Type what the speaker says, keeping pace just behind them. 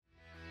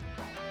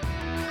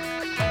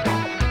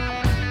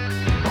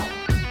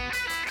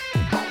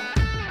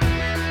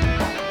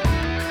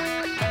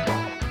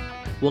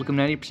Welcome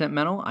to 90%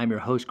 Mental. I'm your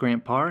host,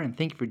 Grant Parr, and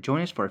thank you for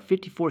joining us for our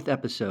 54th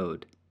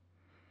episode.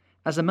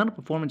 As a mental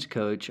performance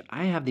coach,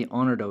 I have the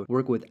honor to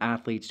work with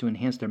athletes to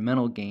enhance their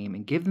mental game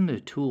and give them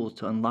the tools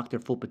to unlock their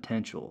full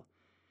potential.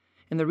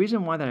 And the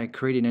reason why that I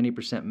created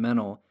 90%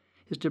 Mental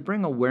is to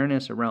bring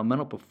awareness around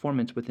mental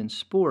performance within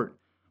sport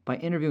by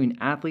interviewing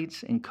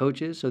athletes and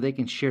coaches so they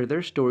can share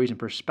their stories and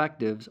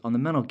perspectives on the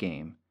mental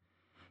game.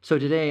 So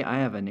today I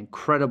have an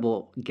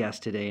incredible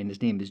guest today, and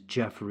his name is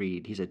Jeff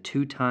Reed. He's a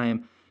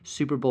two-time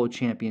Super Bowl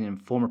champion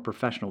and former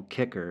professional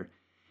kicker,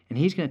 and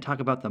he's going to talk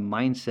about the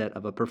mindset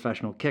of a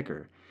professional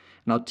kicker.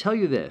 And I'll tell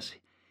you this,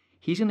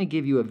 he's going to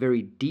give you a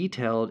very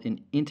detailed and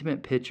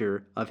intimate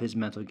picture of his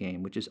mental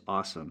game, which is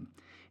awesome.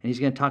 And he's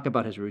going to talk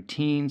about his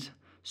routines,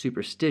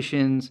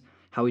 superstitions,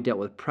 how he dealt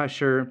with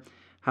pressure,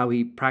 how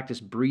he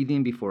practiced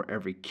breathing before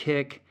every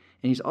kick,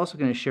 and he's also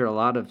going to share a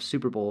lot of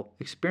Super Bowl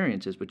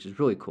experiences, which is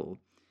really cool.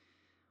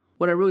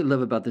 What I really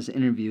love about this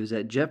interview is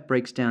that Jeff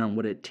breaks down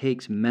what it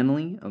takes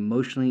mentally,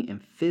 emotionally,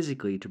 and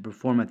physically to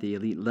perform at the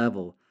elite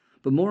level.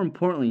 But more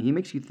importantly, he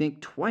makes you think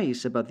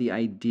twice about the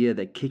idea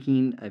that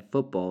kicking a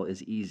football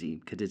is easy,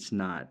 because it's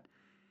not.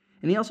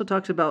 And he also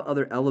talks about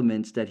other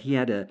elements that he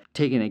had to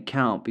take into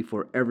account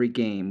before every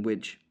game,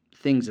 which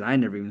things that I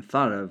never even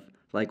thought of,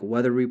 like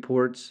weather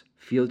reports,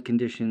 field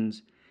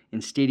conditions,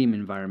 and stadium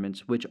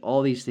environments, which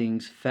all these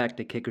things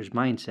affect a kicker's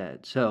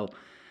mindset. So,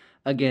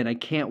 again, I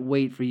can't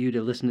wait for you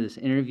to listen to this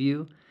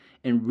interview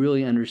and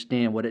really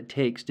understand what it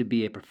takes to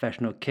be a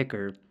professional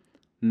kicker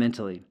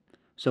mentally.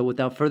 So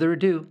without further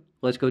ado,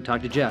 let's go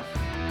talk to Jeff.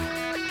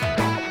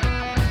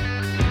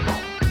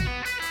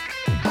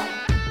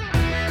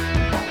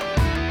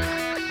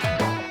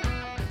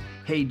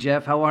 Hey,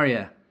 Jeff, how are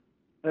you?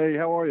 Hey,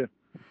 how are you?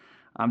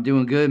 I'm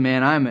doing good,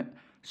 man. I'm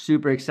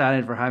super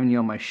excited for having you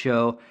on my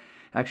show.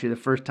 Actually, the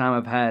first time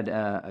I've had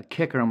a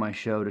kicker on my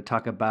show to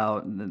talk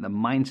about the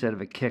mindset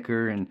of a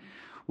kicker, and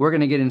we're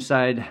going to get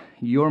inside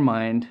your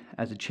mind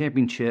as a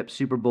championship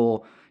Super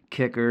Bowl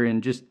kicker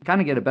and just kind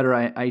of get a better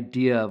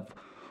idea of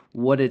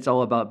what it's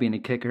all about being a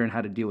kicker and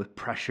how to deal with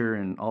pressure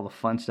and all the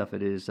fun stuff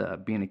it is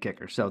being a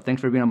kicker. So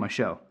thanks for being on my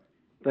show.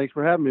 Thanks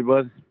for having me,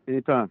 bud.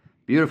 Anytime.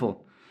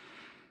 Beautiful.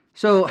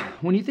 So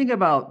when you think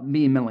about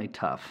being mentally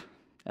tough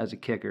as a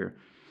kicker,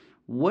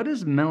 what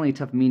does mentally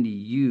tough mean to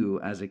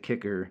you as a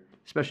kicker,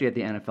 especially at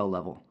the NFL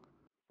level?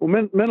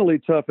 Well, mentally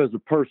tough as a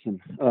person,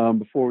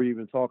 before we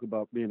even talk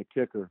about being a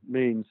kicker,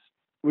 means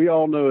we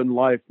all know in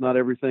life not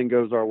everything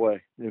goes our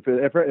way.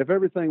 If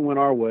everything went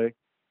our way,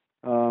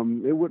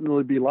 it wouldn't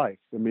really be life.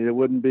 I mean, it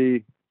wouldn't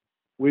be.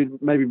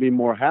 We'd maybe be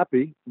more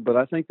happy, but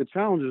I think the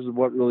challenges is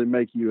what really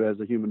make you as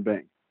a human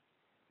being.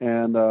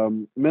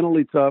 And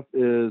mentally tough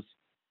is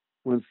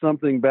when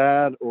something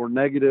bad or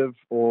negative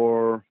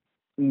or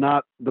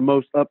not the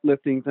most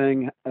uplifting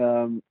thing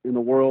in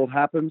the world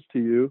happens to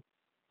you.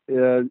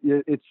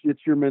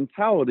 It's your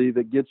mentality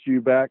that gets you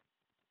back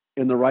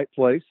in the right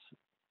place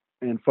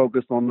and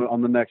focused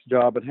on the next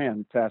job at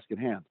hand, task at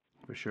hand.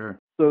 For sure.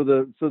 So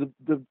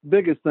the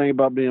biggest thing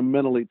about being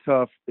mentally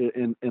tough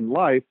in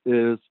life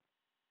is,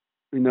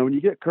 when you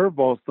get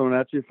curveballs thrown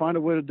at you, find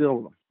a way to deal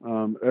with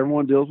them.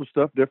 Everyone deals with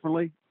stuff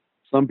differently.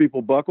 Some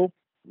people buckle.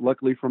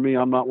 Luckily for me,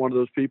 I'm not one of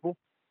those people.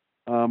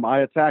 I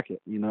attack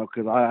it,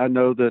 because I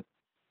know that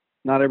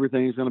not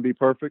everything is going to be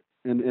perfect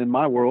in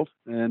my world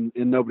and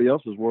in nobody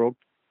else's world.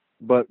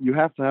 But you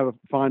have to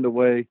find a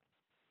way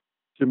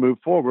to move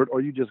forward,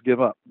 or you just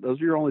give up. Those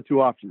are your only two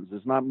options.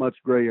 There's not much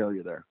gray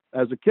area there.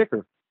 As a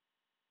kicker,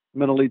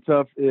 mentally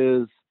tough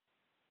is,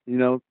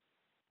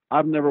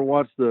 I've never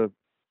watched the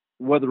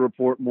weather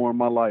report more in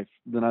my life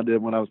than I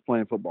did when I was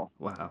playing football.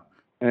 Wow.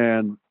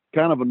 And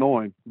kind of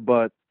annoying,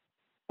 but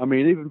I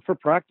mean, even for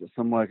practice,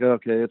 I'm like,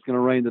 okay, it's going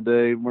to rain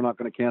today. We're not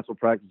going to cancel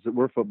practice.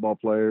 We're football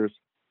players.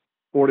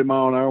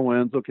 40-mile-an-hour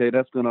winds. Okay,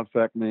 that's going to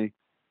affect me.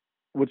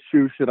 What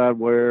shoes should I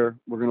wear?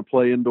 We're going to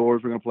play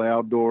indoors. We're going to play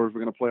outdoors.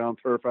 We're going to play on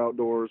turf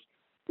outdoors.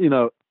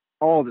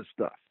 All this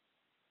stuff.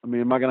 I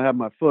mean, am I going to have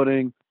my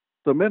footing?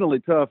 So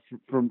mentally tough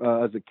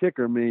as a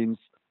kicker means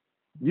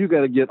you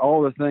got to get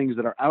all the things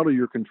that are out of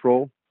your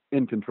control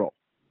in control.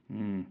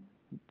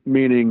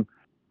 Meaning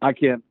I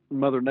can't,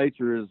 Mother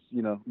Nature is,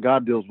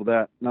 God deals with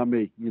that, not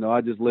me.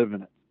 I just live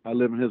in it. I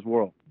live in his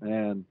world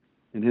and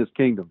in his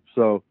kingdom.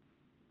 So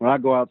when I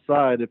go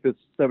outside, if it's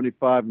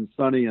 75 and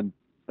sunny and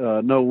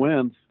no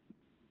winds,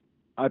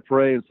 I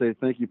pray and say,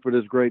 thank you for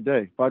this great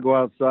day. If I go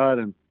outside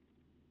and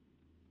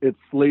it's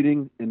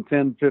sleeting and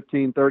 10,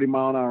 15,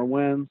 30-mile-an-hour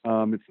winds,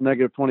 it's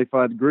negative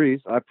 25 degrees,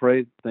 I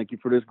pray, thank you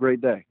for this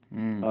great day.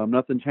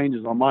 Nothing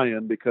changes on my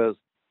end because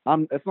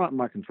it's not in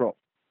my control.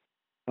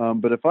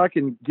 But if I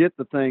can get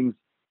the things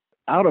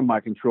out of my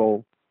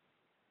control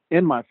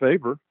in my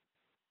favor,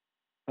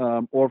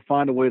 or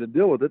find a way to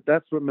deal with it,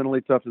 that's what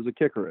mentally tough as a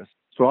kicker is.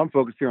 So I'm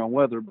focused here on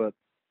weather, but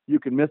you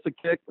can miss a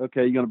kick.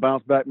 Okay, you're going to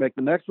bounce back, make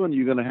the next one.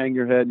 You're going to hang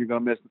your head, and you're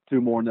going to miss two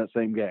more in that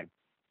same game.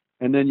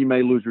 And then you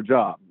may lose your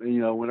job.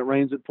 When it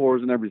rains, it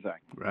pours and everything.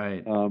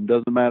 Right.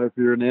 Doesn't matter if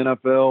you're in the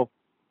NFL,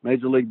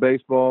 Major League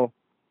Baseball,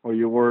 or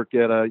you work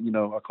at a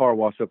car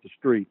wash up the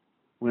street.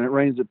 When it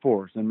rains, it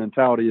pours, and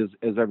mentality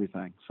is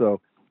everything.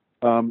 So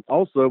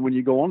Also, when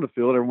you go on the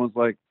field, everyone's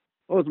like,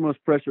 "Oh, it's the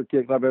most pressure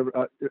kick I've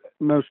ever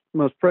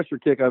most pressure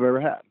kick I've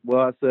ever had."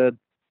 Well, I said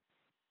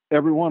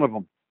every one of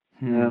them,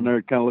 and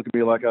they're kind of looking at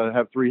me like I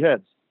have three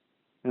heads.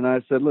 And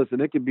I said,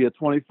 "Listen, it could be a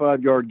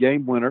 25-yard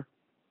game winner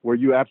where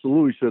you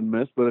absolutely shouldn't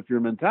miss, but if your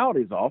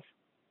mentality's off,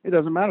 it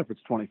doesn't matter if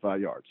it's 25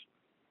 yards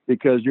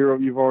because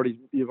you've already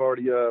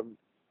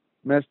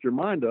messed your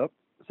mind up,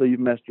 so you've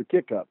messed your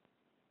kick up."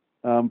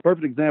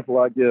 Perfect example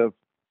I give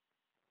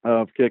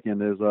of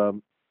kicking is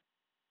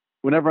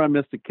whenever I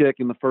missed a kick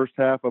in the first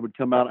half, I would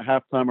come out at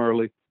halftime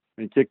early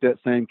and kick that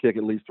same kick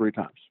at least three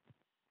times.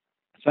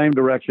 Same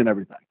direction,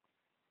 everything.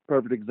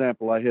 Perfect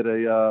example. I hit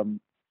it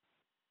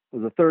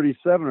was a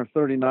 37 or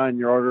 39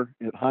 yarder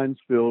at Heinz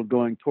Field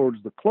going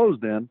towards the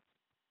closed end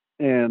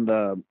and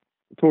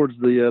towards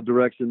the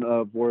direction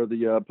of where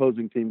the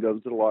opposing team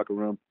goes to the locker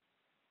room.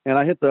 And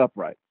I hit the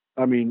upright.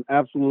 I mean,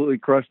 absolutely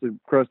crushed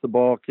the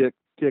ball, kicked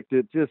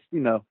it, just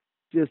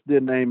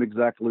didn't aim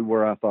exactly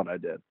where I thought I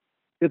did.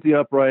 Hit the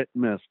upright,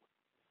 missed.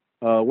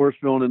 Worst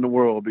feeling in the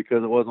world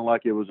because it wasn't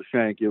like it was a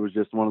shank. It was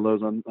just one of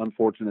those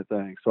unfortunate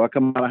things. So I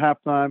come out of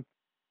halftime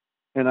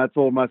and I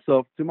told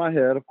myself to my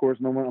head, of course,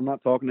 no one, I'm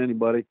not talking to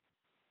anybody.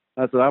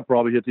 I said, I'll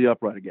probably hit the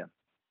upright again.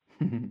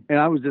 And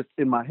I was just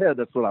in my head.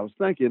 That's what I was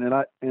thinking.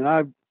 And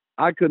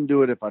I couldn't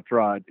do it if I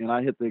tried. And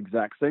I hit the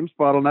exact same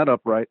spot on that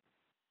upright.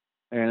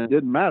 And it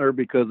didn't matter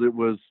because it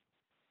was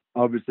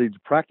obviously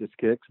practice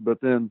kicks. But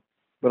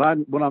what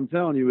I'm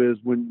telling you is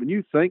when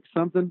you think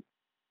something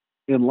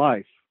in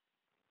life,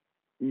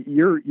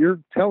 you're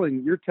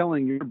telling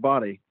your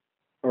body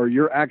or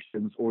your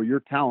actions or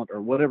your talent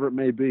or whatever it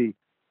may be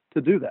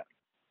to do that.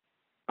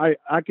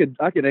 I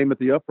could aim at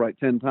the upright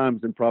 10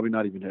 times and probably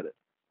not even hit it.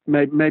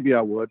 Maybe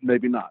I would,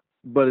 maybe not.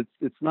 But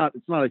it's not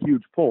a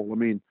huge pull. I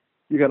mean,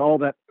 you got all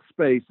that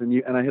space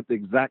and I hit the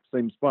exact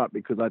same spot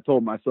because I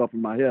told myself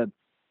in my head,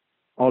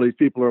 all these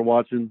people are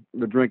watching,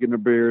 they're drinking their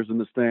beers in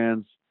the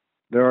stands.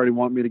 They already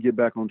want me to get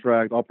back on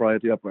track. I'll probably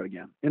hit the upright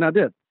again. And I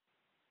did.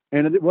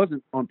 And it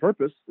wasn't on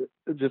purpose.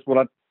 It's just what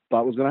I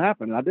thought was going to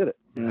happen. And I did it.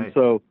 Right. And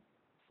so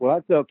what I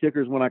tell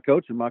kickers when I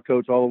coach them, I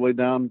coach all the way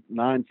down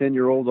 9,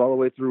 10-year-olds all the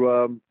way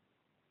through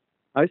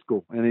high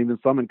school and even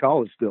some in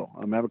college still.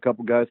 I have a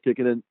couple guys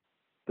kicking in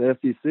the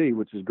SEC,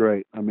 which is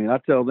great. I mean, I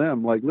tell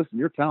them, like, listen,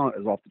 your talent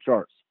is off the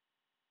charts.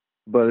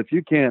 But if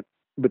you can't,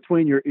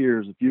 between your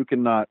ears, if you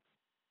cannot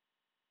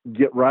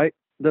get right,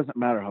 it doesn't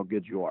matter how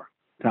good you are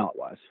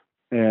talent-wise.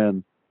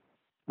 And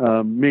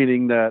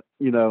meaning that,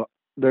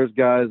 there's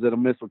guys that'll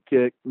miss a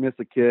kick,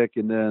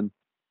 and then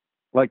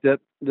like that.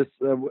 It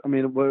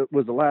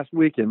was the last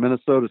weekend,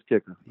 Minnesota's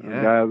kicker, a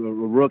guy, a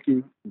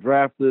rookie,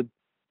 drafted,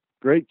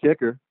 great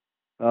kicker,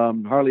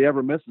 hardly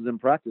ever misses in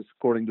practice,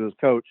 according to his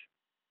coach.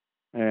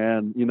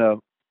 And,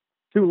 2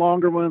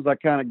 longer ones, I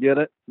kind of get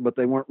it, but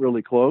they weren't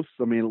really close.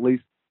 I mean, at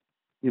least,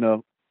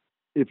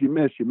 if you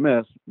miss, you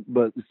miss,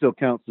 but it still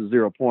counts as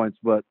 0 points,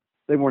 but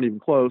they weren't even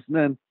close. And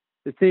then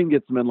his team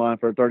gets him in line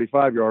for a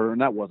 35-yarder,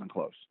 and that wasn't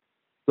close.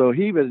 So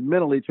he was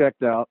mentally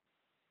checked out,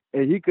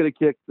 and he could have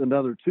kicked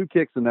another 2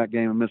 kicks in that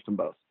game and missed them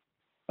both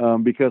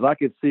because I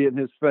could see it in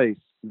his face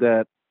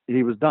that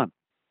he was done.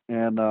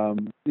 And,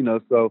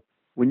 so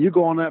when you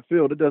go on that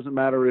field, it doesn't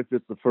matter if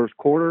it's the first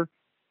quarter,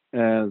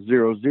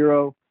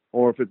 0-0,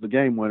 or if it's a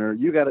game winner.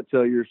 You got to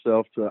tell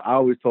yourself I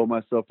always told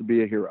myself to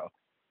be a hero,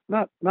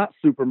 not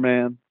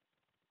Superman,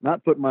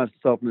 not put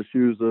myself in the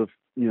shoes of,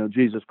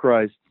 Jesus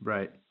Christ.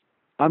 Right.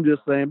 I'm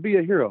just saying, be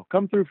a hero.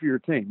 Come through for your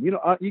team.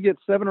 You get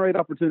 7 or 8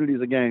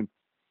 opportunities a game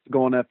to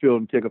go on that field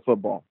and kick a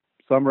football.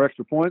 Some are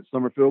extra points,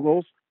 some are field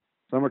goals,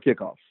 some are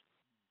kickoffs.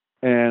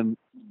 And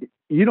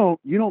you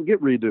don't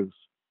get redos.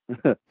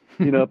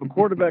 If a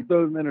quarterback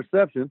throws an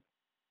interception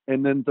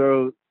and then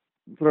throws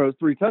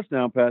 3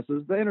 touchdown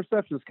passes, the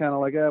interception is kind of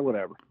like,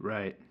 whatever.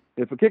 Right.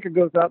 If a kicker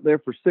goes out there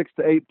for 6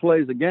 to 8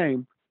 plays a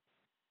game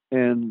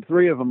and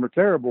 3 of them are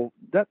terrible,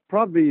 that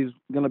probably is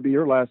going to be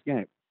your last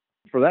game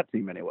for that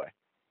team anyway.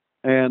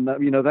 And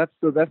that's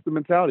the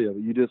mentality of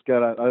it. You just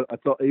got I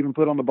even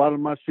put on the bottom of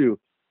my shoe.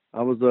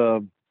 I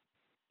was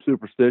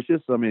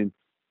superstitious. I mean,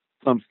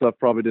 some stuff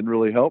probably didn't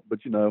really help, but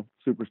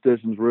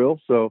superstition's real.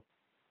 So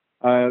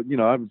I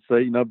would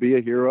say be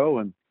a hero,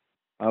 and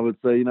I would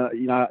say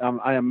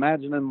I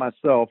imagine in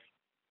myself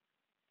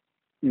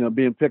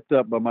being picked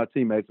up by my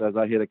teammates as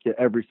I hit a kick,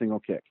 every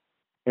single kick.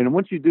 And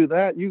once you do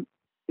that, you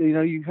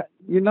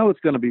it's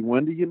going to be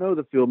windy.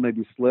 The field may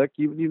be slick.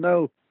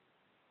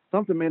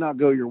 Something may not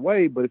go your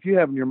way, but if you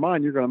have in your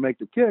mind you're going to make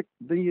the kick,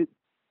 then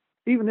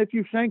even if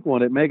you shank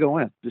one, it may go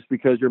in just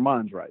because your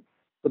mind's right.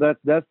 So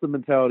that's the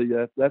mentality.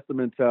 That's the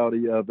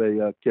mentality of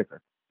a kicker,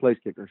 place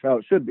kicker. How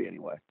it should be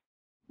anyway.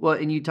 Well,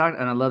 and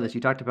I love this. You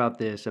talked about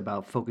this,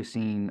 about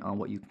focusing on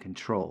what you can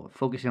control,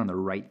 focusing on the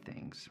right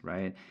things,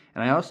 right?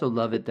 And I also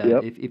love it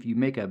that if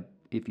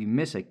you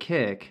miss a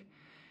kick,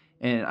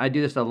 and I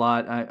do this a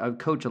lot. I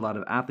coach a lot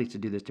of athletes to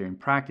do this during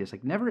practice.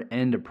 Like, never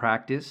end a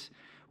practice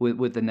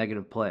with a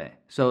negative play.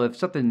 So if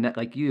something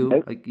like in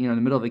the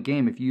middle of a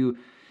game, if you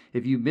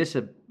miss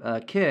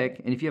a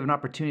kick, and if you have an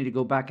opportunity to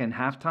go back in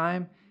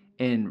halftime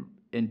and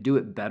and do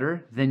it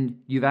better, then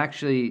you've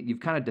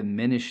kind of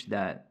diminished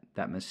that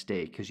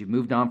mistake because you've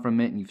moved on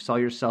from it and you've saw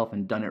yourself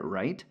and done it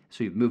right.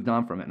 So you've moved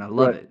on from it, and I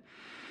love it.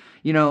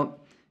 You know,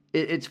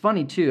 it's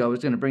funny too. I was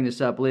going to bring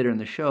this up later in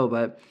the show,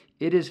 but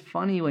it is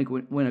funny like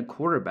when a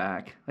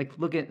quarterback, like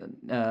look at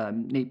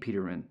Nate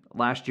Peterman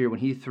last year when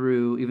he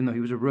threw, even though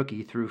he was a rookie,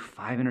 he threw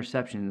 5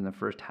 interceptions in the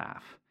first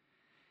half.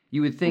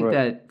 You would think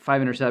that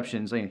 5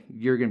 interceptions, like,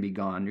 you're going to be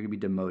gone, you're going to be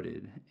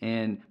demoted.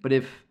 But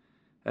if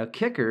a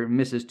kicker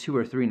misses 2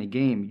 or 3 in a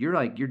game, you're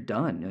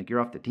done, like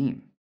you're off the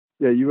team.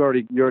 Yeah, you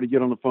already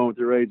get on the phone with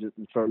your agent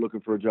and start looking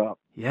for a job.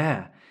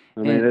 Yeah, I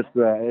mean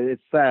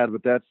it's sad,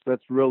 but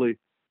that's really,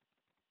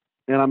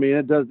 and I mean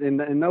it does, and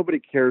nobody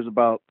cares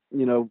about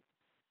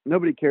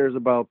nobody cares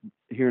about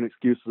hearing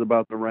excuses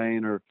about the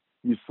rain or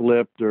you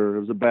slipped or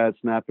it was a bad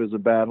snap, it was a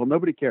bad hole.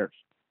 Nobody cares.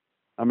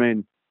 I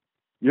mean,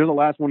 you're the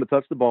last one to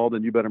touch the ball,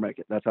 then you better make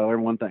it. That's how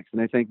everyone thinks,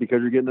 and they think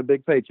because you're getting a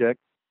big paycheck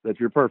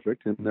that you're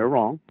perfect, and they're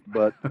wrong.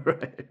 But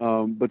right.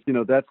 But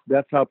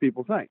that's how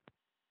people think.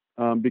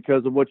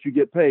 Because of what you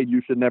get paid,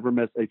 you should never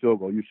miss a field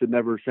goal. You should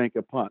never shank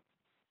a punt.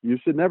 You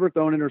should never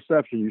throw an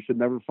interception. You should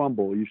never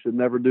fumble. You should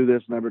never do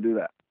this, never do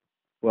that.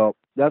 Well,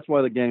 that's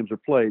why the games are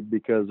played,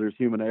 because there's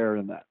human error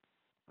in that.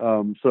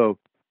 So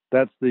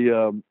that's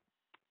the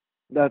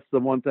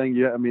one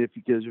thing. I mean, if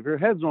your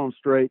head's on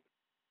straight,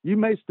 you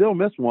may still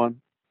miss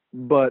one,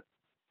 but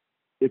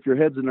if your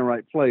head's in the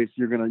right place,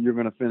 you're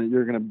gonna finish.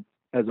 You're gonna,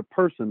 as a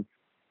person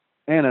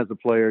and as a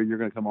player, you're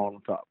gonna come out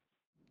on top.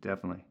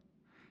 Definitely.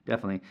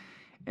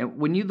 And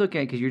when you look at,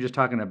 because you're just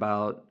talking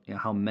about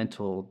how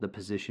mental the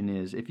position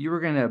is, if you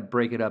were going to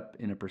break it up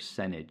in a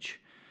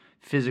percentage,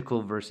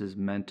 physical versus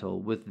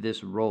mental with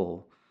this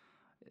role,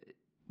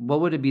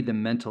 what would it be, the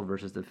mental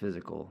versus the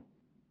physical?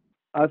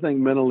 I think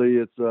mentally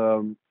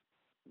it's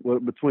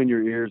between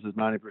your ears is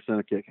 90%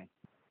 of kicking.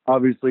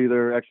 Obviously,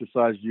 there are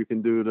exercises you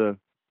can do to,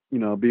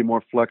 be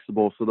more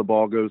flexible so the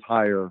ball goes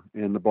higher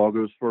and the ball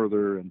goes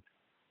further, and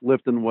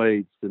lifting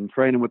weights and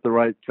training with the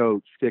right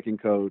coach, kicking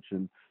coach,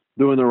 and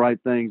doing the right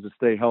things to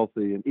stay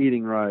healthy and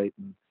eating right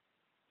and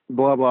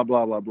blah, blah,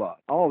 blah, blah, blah.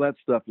 All that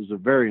stuff is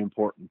very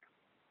important.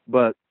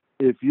 But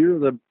if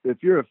you're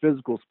a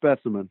physical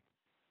specimen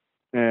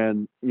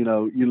and,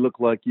 you look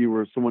like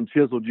someone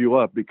chiseled you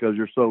up because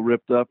you're so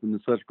ripped up and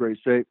in such great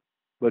shape,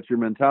 but your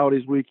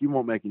mentality's weak, you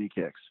won't make any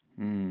kicks.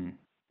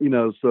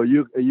 So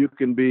you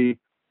can be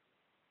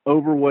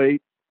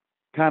overweight,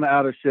 kind of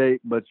out of shape,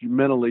 but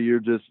mentally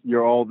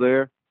you're all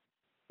there.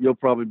 You'll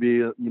probably be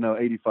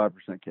 85%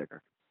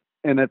 kicker.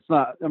 And it's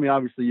not, I mean,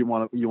 obviously you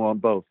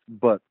want both,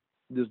 but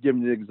just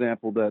giving you the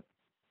example that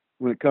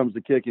when it comes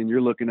to kicking,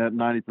 you're looking at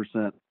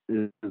 90%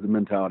 is the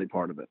mentality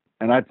part of it.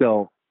 And I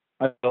tell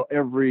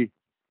every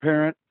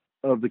parent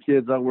of the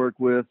kids I work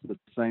with the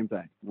same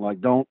thing. Like,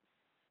 don't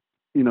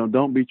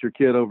beat your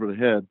kid over the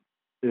head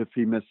if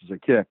he misses a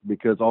kick,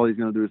 because all he's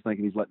going to do is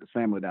thinking he's letting his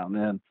family down.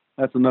 Then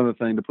that's another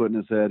thing to put in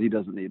his head. He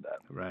doesn't need that.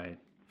 Right.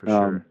 For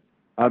sure.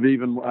 I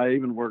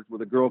even worked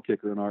with a girl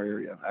kicker in our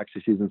area.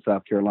 Actually, she's in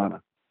South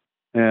Carolina.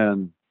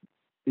 And,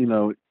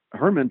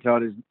 her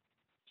mentality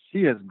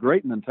she has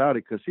great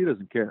mentality because she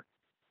doesn't care.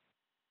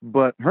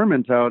 But her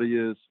mentality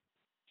is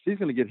she's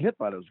going to get hit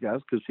by those guys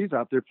because she's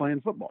out there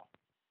playing football.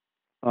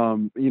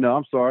 I'm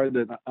sorry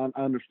that I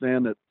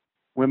understand that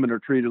women are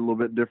treated a little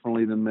bit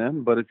differently than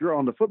men, but if you're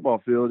on the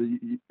football field,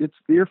 it's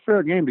your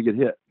fair game to get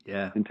hit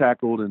and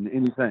tackled and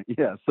anything.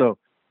 Yeah. So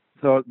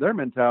their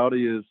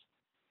mentality is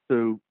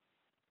to,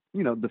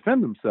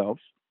 defend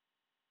themselves.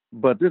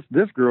 But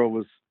this girl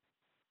was,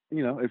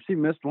 if she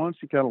missed one,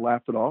 she kind of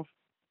laughed it off.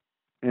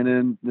 And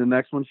then the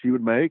next one she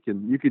would make,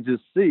 and you could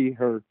just see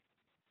her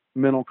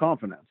mental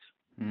confidence.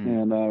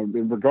 And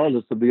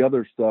regardless of the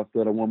other stuff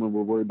that a woman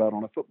will worry about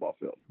on a football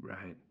field.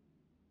 Right.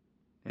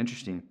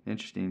 Interesting.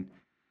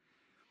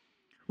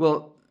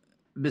 Well,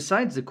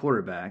 besides the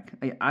quarterback,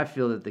 I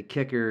feel that the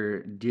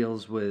kicker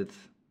deals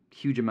with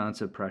huge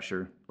amounts of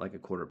pressure like a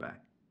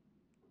quarterback.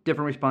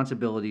 Different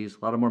responsibilities,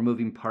 a lot of more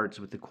moving parts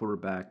with the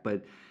quarterback,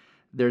 but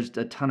there's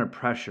a ton of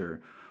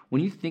pressure.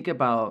 When you think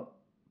about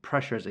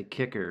pressure as a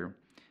kicker,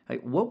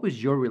 what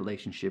was your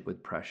relationship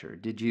with pressure?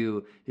 Did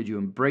you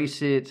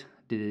embrace it?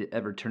 Did it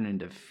ever turn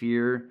into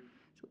fear?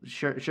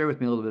 Share with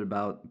me a little bit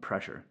about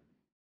pressure.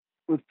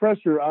 With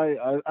pressure,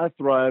 I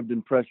thrived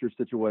in pressure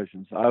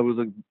situations. I was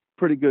a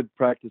pretty good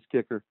practice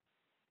kicker,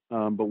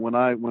 but when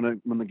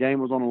the game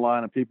was on the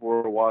line and people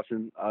were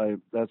watching,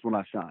 that's when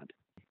I shined.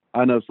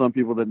 I know some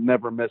people that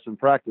never miss in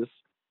practice,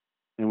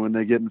 and when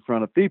they get in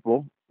front of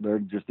people, they're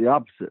just the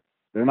opposite.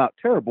 They're not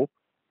terrible,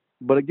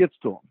 but it gets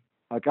to them.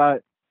 Like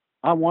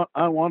I want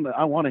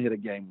to hit a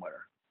game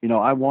winner.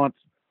 I want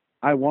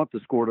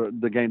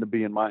the game to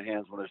be in my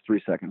hands when there's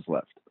 3 seconds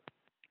left.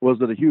 Was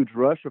it a huge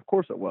rush? Of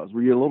course it was.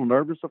 Were you a little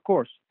nervous? Of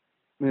course.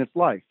 I mean, it's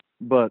life,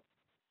 but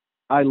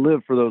I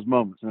live for those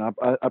moments. And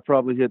I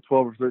probably hit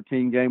 12 or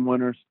 13 game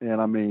winners.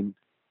 And I mean,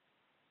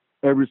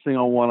 every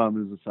single one of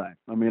them is the same.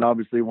 I mean,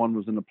 obviously one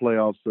was in the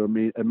playoffs, so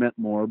it meant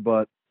more,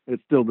 but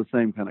it's still the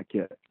same kind of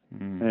kick.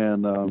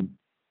 And,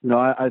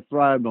 I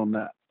thrived on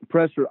that.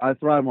 Pressure. I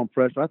thrive on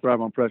pressure. I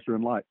thrive on pressure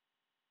in life.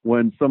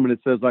 When somebody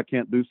says I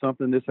can't do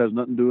something, this has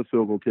nothing to do with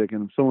field goal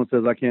kicking. If someone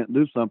says I can't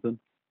do something,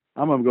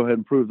 I'm going to go ahead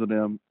and prove to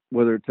them,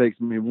 whether it takes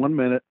me 1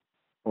 minute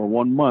or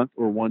 1 month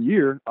or 1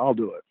 year, I'll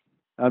do it.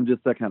 I'm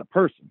just that kind of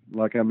person.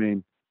 Like, I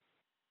mean,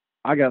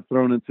 I got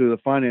thrown into the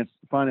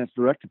finance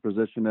director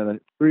position at a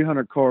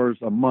 300 cars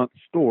a month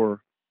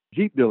store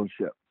Jeep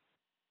dealership,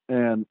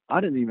 and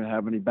I didn't even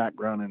have any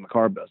background in the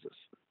car business.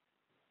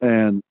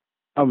 And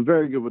I'm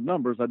very good with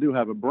numbers. I do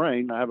have a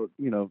brain. I have a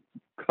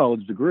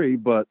college degree,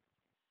 but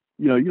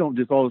you don't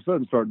just all of a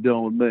sudden start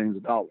dealing with millions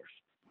of dollars.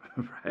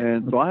 Right.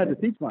 And so I had to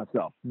teach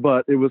myself.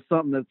 But it was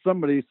something that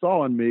somebody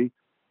saw in me,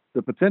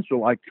 the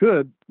potential I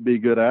could be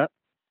good at.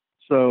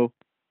 So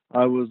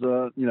I was,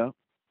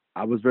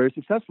 I was very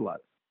successful at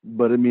it.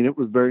 But I mean, it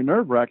was very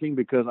nerve wracking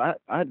because I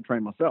had to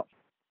train myself.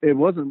 It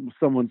wasn't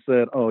someone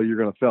said, "Oh, you're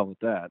going to fail at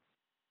that,"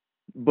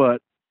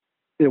 but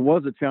it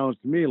was a challenge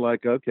to me.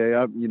 Like,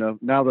 okay,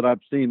 now that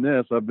I've seen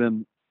this, I've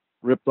been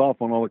ripped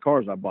off on all the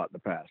cars I bought in the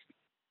past.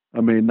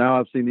 I mean, now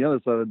I've seen the other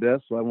side of the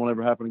desk, so it won't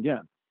ever happen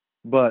again.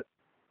 But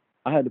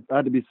I had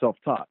to be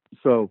self-taught.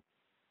 So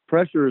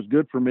pressure is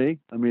good for me.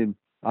 I mean,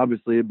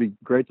 obviously, it'd be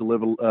great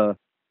to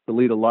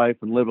lead a life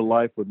and live a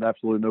life with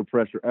absolutely no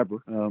pressure ever,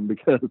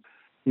 because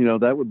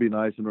that would be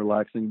nice and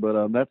relaxing.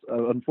 But that's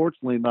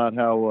unfortunately not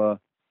how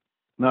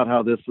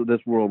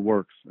this world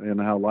works and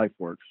how life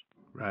works.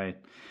 Right.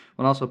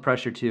 Well, also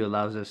pressure too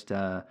allows us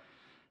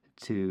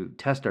to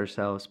test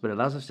ourselves, but it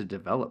allows us to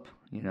develop.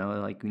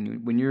 Like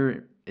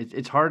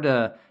it's hard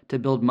to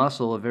build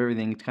muscle if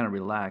everything's kind of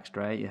relaxed,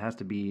 right? It has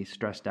to be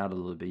stressed out a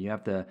little bit. You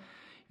have to,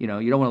 you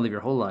don't want to live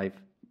your whole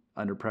life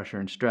under pressure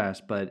and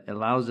stress, but it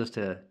allows us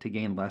to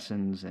gain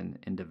lessons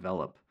and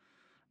develop.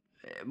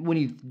 When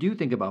you do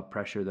think about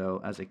pressure,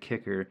 though, as a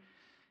kicker,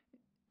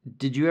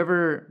 did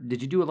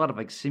you do a lot of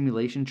like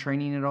simulation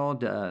training at all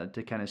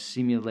to kind of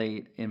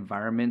simulate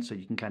environments so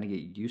you can kind of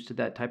get used to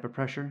that type of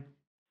pressure?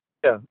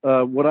 Yeah.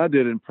 What I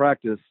did in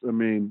practice, I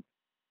mean,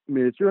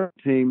 it's your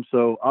team,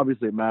 so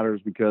obviously it matters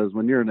because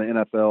when you're in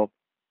the NFL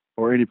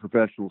or any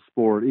professional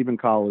sport, even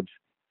college,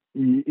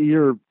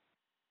 you're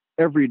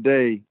every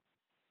day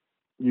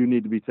you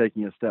need to be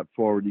taking a step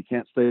forward. You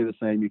can't stay the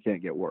same. You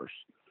can't get worse.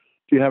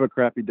 If you have a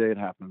crappy day, it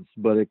happens,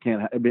 but it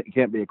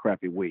can't be a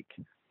crappy week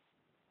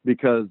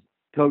because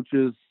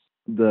coaches,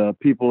 the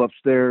people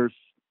upstairs,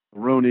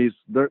 Rooney's,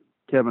 they're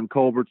Kevin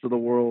Colbert's of the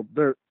world,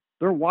 they're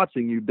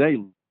watching you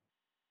daily.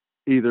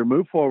 Either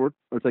move forward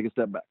or take a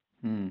step back.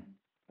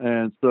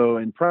 And so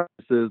in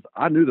practices,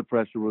 I knew the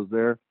pressure was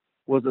there.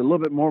 Was it a little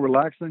bit more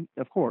relaxing?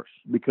 Of course,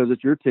 because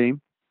it's your team.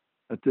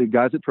 The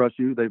guys that trust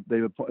you,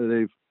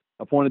 they've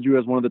appointed you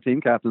as one of the team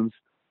captains.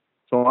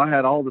 So I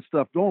had all the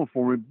stuff going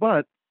for me.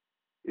 But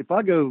if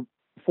I go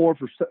 4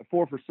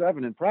 for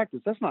 7 in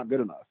practice, that's not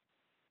good enough.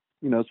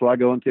 So I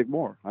go and kick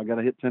more. I got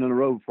to hit 10 in a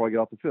row before I get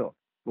off the field.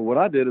 But what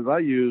I did is I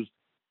used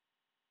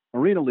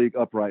Arena League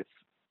uprights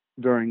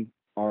during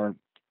our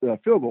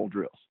field goal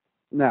drills.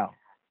 Now,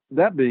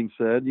 that being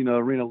said,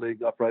 Arena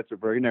League uprights are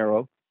very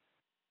narrow.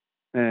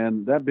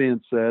 And that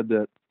being said,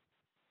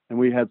 and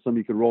we had some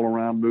you could roll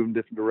around, move in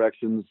different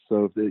directions.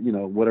 So if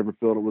whatever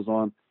field it was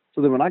on.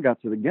 So then when I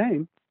got to the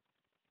game,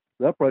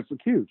 the uprights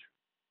look huge.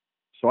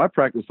 So I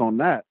practiced on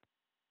that.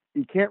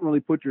 You can't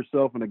really put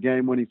yourself in a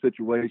game-winning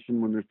situation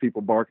when there's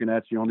people barking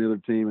at you on the other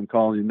team and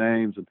calling you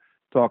names and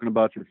talking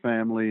about your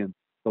family and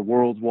the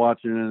world's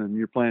watching and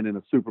you're playing in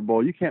a Super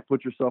Bowl. You can't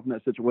put yourself in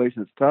that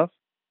situation. It's tough,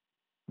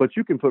 but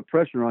you can put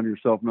pressure on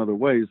yourself in other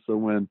ways. So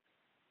when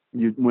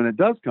it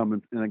does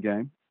come in a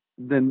game,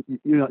 then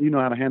you know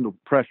how to handle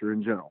pressure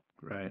in general.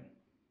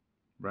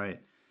 Right.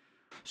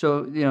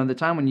 So the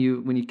time when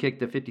you kicked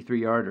the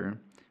 53-yarder,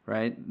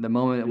 right? The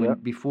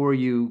moment before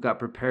you got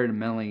prepared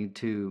mentally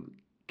to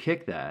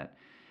kick that,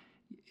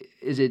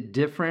 is it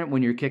different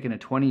when you're kicking a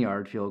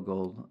 20-yard field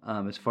goal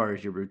as far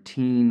as your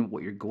routine,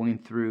 what you're going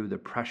through, the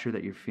pressure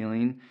that you're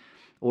feeling?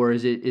 Or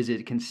is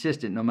it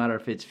consistent no matter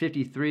if it's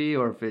 53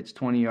 or if it's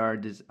 20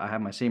 yards? I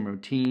have my same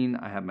routine.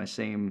 I have my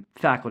same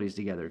faculties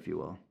together, if you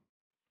will.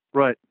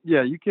 Right.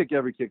 Yeah, you kick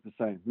every kick the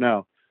same.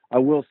 Now, I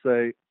will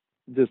say,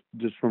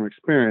 just from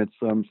experience,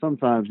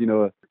 sometimes,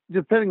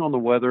 depending on the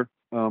weather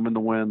and the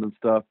wind and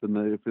stuff,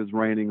 and if it's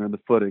raining or the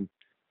footing,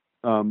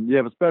 you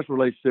have a special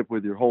relationship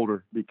with your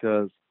holder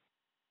because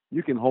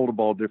you can hold a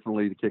ball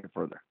differently to kick it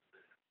further.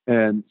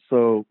 And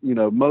so,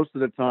 most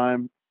of the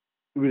time,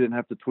 we didn't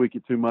have to tweak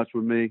it too much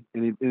with me.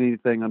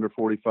 Anything under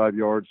 45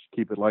 yards,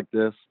 keep it like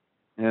this.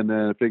 And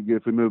then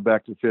if we move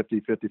back to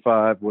 50,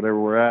 55, whatever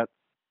we're at,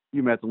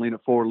 you may have to lean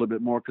it forward a little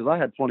bit more because I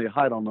had plenty of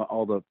height on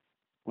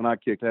when I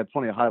kicked, I had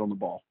plenty of height on the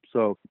ball.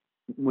 So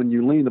when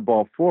you lean the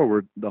ball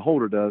forward, the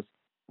holder does,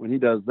 when he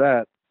does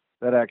that,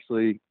 that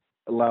actually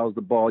allows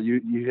the ball,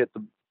 you hit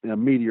the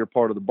meatier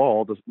part of the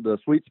ball, the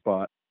sweet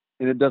spot,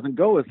 and it doesn't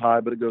go as high,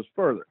 but it goes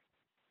further.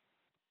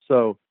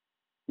 So,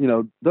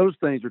 those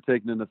things are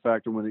taken into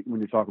factor when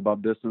you talk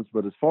about distance.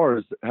 But as far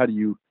as how do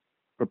you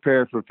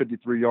prepare for a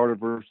 53-yarder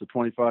versus a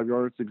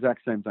 25-yarder, it's the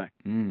exact same thing.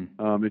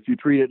 If you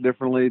treat it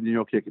differently, then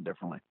you'll kick it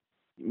differently.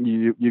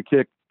 You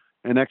kick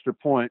an extra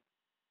point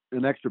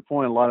an extra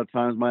point, a lot of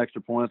times my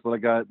extra points that I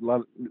got, a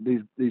lot of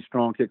these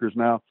strong kickers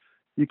now,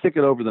 you kick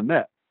it over the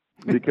net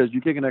because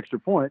you kick an extra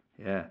point.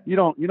 Yeah. You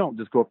don't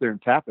just go up there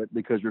and tap it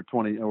because you're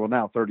 20, well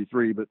now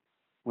 33, but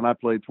when I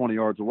played 20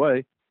 yards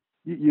away,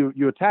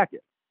 you attack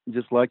it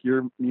just like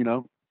you're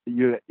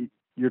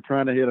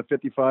trying to hit a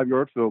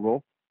 55-yard field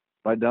goal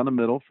right down the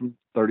middle from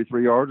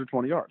 33 yards or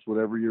 20 yards,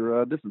 whatever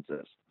your distance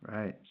is.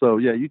 Right. So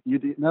yeah,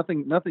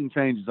 nothing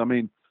changes. I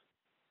mean,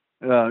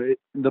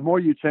 the more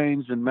you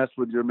change and mess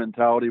with your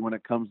mentality when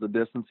it comes to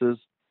distances,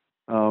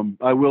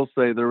 I will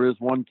say there is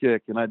one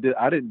kick, and I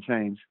didn't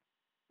change,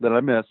 that I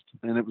missed,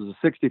 and it was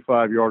a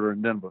 65-yarder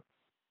in Denver.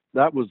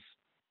 That was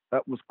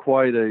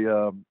quite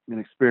an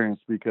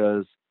experience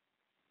because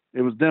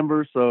it was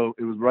Denver, so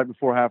it was right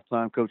before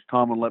halftime. Coach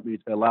Tomlin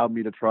allowed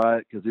me to try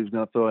it because he was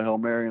going to throw a Hail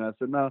Mary, and I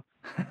said no.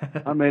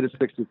 I made a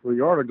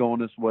 63-yarder going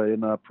this way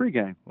in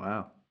pregame.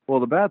 Wow. Well,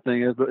 the bad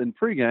thing is, in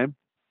pregame,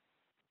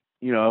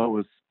 it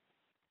was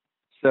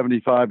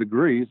 75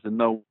 degrees and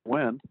no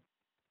wind,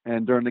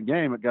 and during the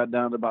game it got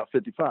down to about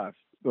 55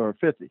 or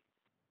 50.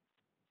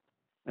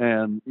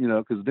 And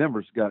because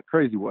Denver's got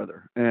crazy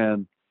weather,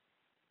 and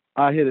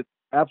I hit it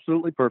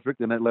absolutely perfect,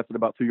 and it left it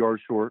about 2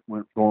 yards short,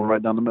 went going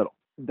right down the middle.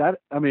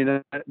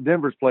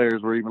 Denver's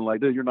players were even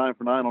like, dude, you're 9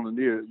 for 9 on the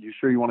knee. You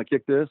sure you want to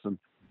kick this? And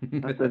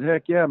I said,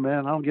 heck yeah,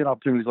 man. I don't get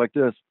opportunities like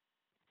this.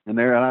 And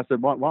I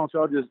said, why don't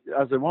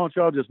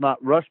y'all just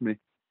not rush me?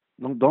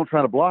 Don't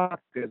try to block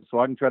it so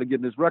I can try to get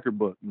in this record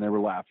book. And they were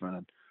laughing.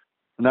 And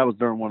that was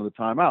during one of the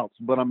timeouts.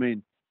 But I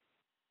mean,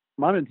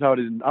 my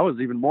mentality, I was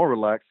even more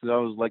relaxed. I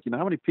was like,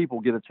 how many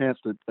people get a chance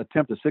to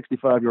attempt a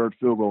 65-yard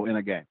field goal in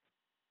a game?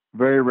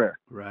 Very rare.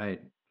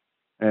 Right.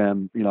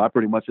 And, I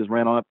pretty much just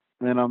ran on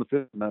the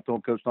field, and I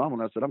told Coach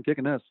Tomlin, I said, I'm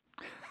kicking this.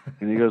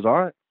 And he goes,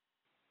 all right.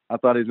 I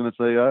thought he was going to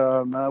say,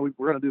 no,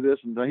 we're going to do this.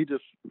 And he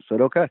just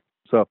said, okay.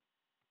 So,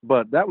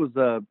 but that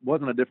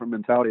wasn't a different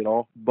mentality at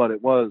all, but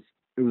it was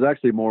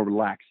actually more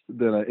relaxed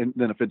than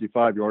a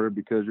 55-yarder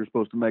because you're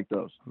supposed to make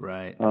those.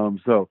 Right.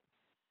 So,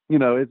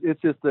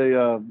 it's just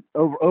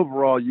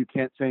overall, you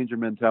can't change your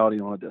mentality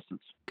on a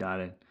distance. Got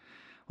it.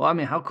 Well, I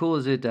mean, how cool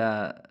is it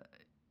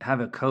have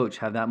a coach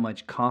have that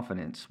much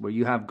confidence where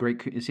you have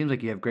it seems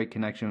like you have great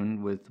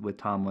connection with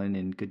Tomlin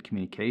and good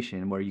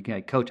communication where you can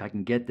like, coach, I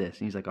can get this.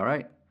 And he's like, all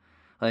right.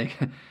 Like,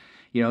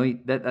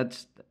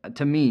 that's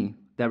to me,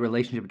 that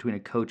relationship between a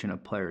coach and a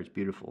player is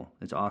beautiful.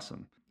 It's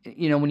awesome.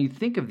 When you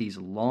think of these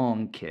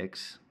long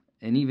kicks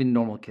and even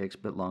normal kicks,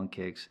 but long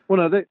kicks.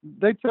 Well, no,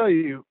 they tell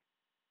you,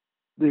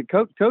 the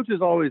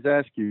coaches always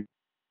ask you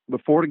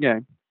before the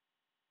game,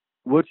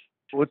 what's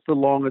the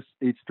longest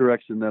each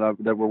direction that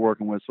we're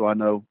working with. So I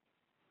know,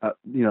 how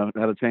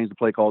to change the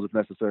play calls if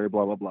necessary,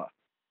 blah, blah, blah.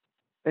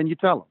 And you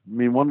tell them. I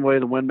mean, one way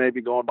the wind may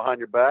be going behind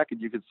your back, and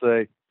you could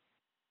say,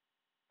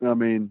 I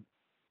mean,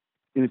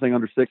 anything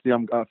under 60,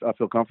 I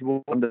feel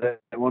comfortable.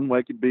 One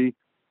way could be,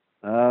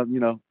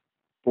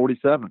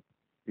 47.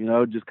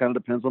 It just kind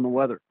of depends on the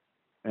weather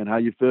and how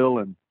you feel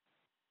and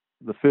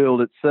the field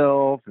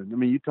itself. And I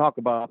mean, you talk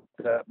about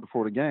that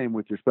before the game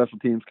with your special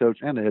teams coach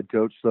and the head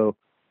coach. So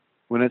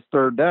when it's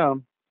third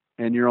down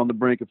and you're on the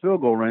brink of field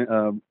goal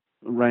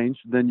range,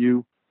 then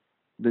you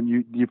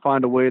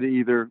find a way to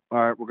either, all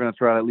right, we're going to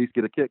try to at least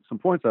get some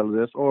points out of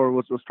this, or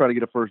let's try to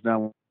get a first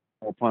down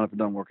or punt if it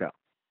doesn't work out.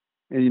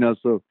 And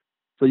so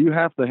you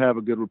have to have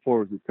a good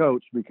rapport with your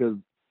coach because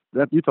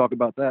you talk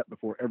about that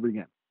before every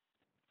game.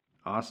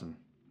 Awesome.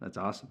 That's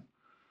awesome.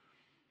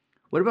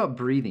 What about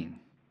breathing?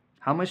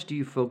 How much do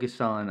you focus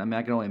on? I mean,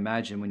 I can only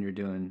imagine when you're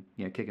doing,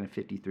 kicking a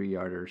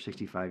 53-yarder,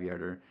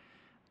 65-yarder,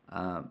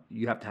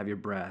 you have to have your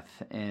breath.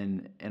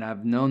 And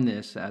I've known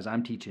this as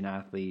I'm teaching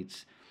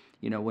athletes,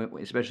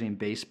 especially in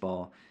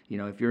baseball,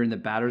 if you're in the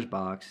batter's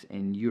box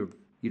and you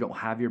don't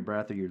have your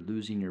breath or you're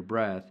losing your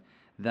breath,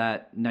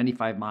 that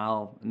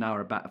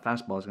 95-mile-an-hour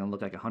fastball is going to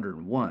look like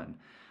 101.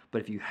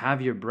 But if you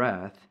have your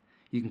breath,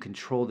 you can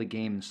control the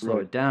game and slow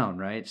it down,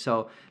 right?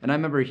 So, and I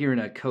remember hearing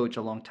a coach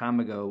a long time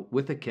ago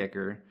with a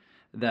kicker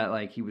that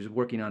like he was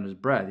working on his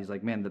breath. He's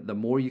like, man, the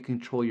more you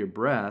control your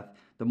breath,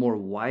 the more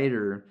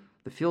wider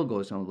the field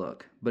goal is going to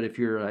look. But if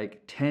you're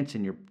like tense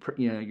and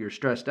you're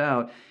stressed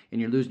out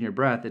and you're losing your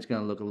breath, it's going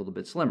to look a little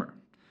bit slimmer.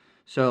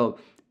 So,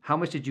 how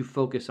much did you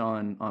focus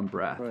on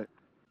breath? Right.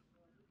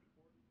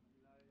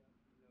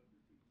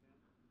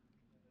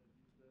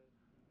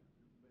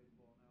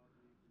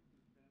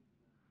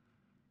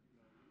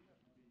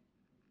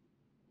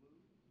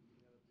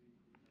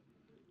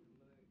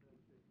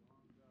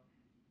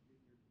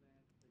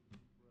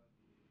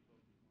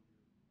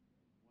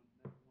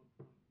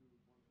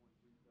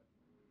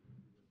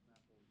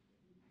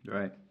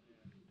 Right.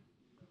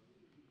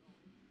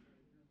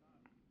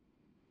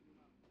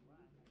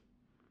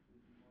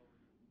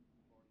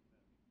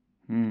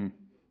 Hmm.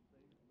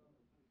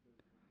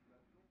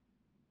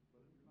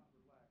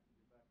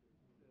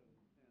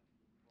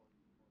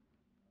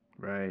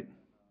 Right.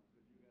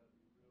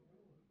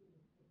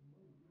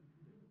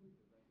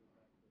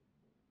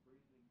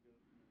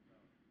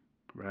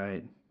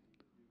 Right.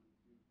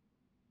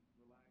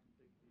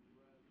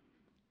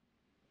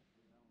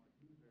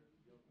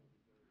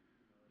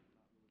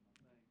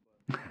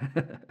 It's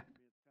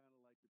kind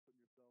of like you're putting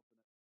yourself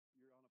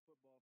in you're on a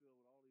football field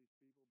with all these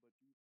people, but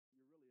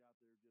you're really out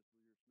there just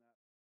with your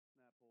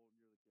snap hole and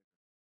you're the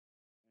kicker,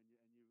 and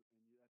you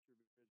that's your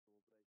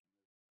visualization.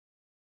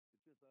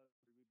 It's just us.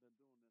 We've been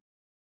doing this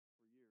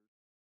for years.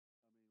 I mean,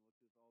 let's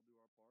just all do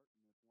our part,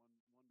 and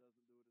if one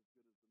doesn't do it as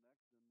good as the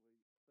next,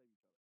 then we save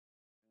each other.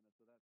 And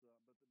so that's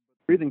but the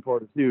breathing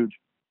part is huge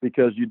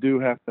because you do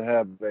have to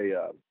have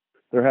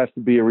there has to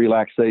be a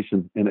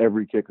relaxation in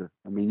every kicker.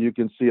 I mean, you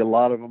can see a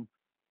lot of them.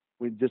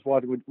 We just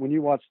watch when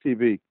you watch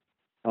TV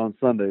on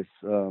Sundays,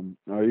 or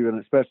even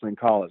especially in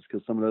college,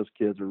 because some of those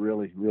kids are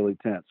really really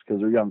tense because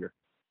they're younger.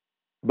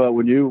 But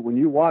when you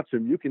watch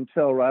them, you can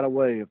tell right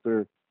away if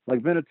they're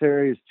like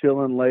Vinatieri is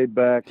chilling, laid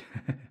back,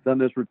 done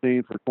this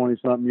routine for 20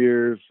 something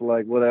years,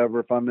 like whatever.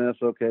 If I miss,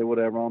 okay,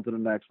 whatever, on to the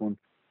next one.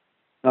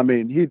 I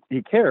mean,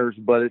 he cares,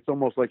 but it's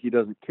almost like he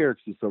doesn't care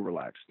because he's so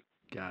relaxed.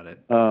 Got it.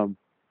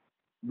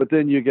 But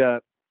then you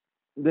got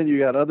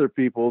other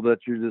people that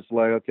you're just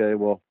like, okay,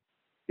 well,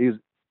 he's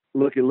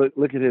look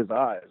at his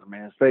eyes. I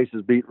mean, his face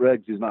is beat red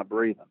 'cause he's not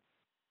breathing.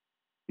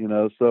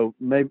 So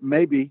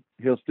maybe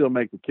he'll still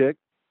make the kick,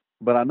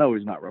 but I know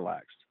he's not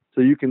relaxed.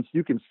 So you can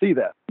see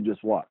that and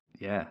just watch.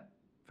 Yeah,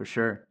 for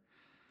sure.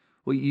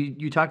 Well,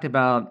 you talked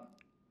about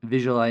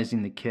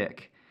visualizing the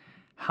kick.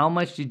 How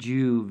much did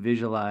you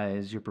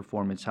visualize your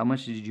performance? How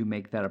much did you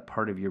make that a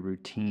part of your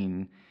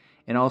routine?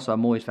 And also,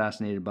 I'm always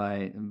fascinated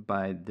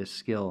by this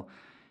skill.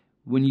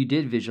 When you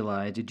did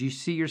visualize, did you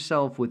see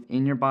yourself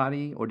within your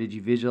body, or did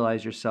you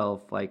visualize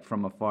yourself like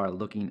from afar,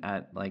 looking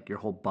at like your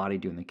whole body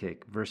doing the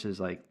kick versus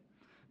like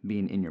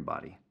being in your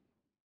body?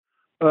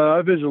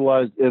 I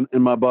visualized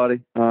in my body.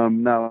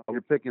 Now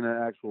you're picking an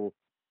actual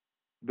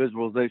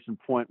visualization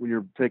point when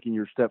you're taking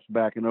your steps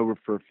back and over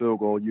for a field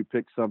goal. You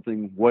pick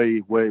something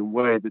way, way,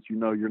 way that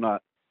you're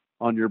not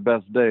on your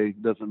best day.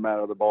 Doesn't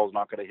matter. The ball's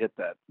not going to hit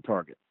that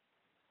target.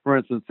 For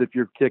instance, if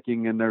you're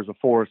kicking and there's a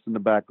forest in the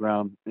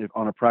background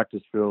on a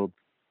practice field,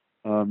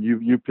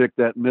 you pick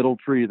that middle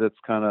tree that's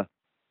kind of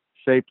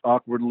shaped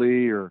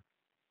awkwardly or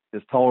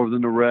is taller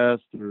than the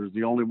rest or is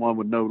the only one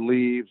with no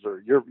leaves,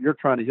 or you're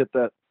trying to hit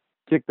that,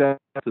 kick that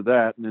to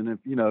that, and then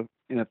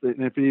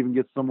if it even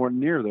gets somewhere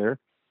near there,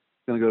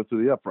 it's going to go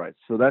through the uprights.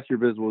 So that's your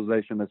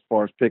visualization as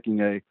far as picking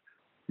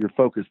your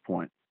focus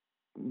point.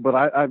 But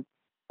I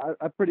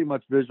pretty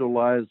much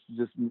visualize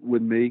just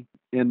with me,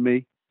 in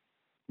me,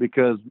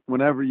 because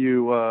whenever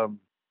you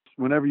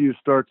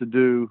start to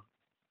do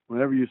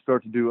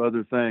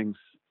other things,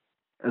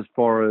 as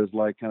far as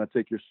like kind of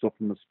take yourself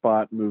from the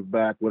spot, move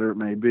back, whatever it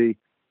may be,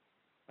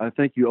 I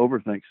think you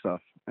overthink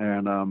stuff.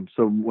 And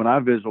so when I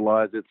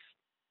visualize, it's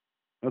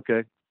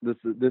okay. This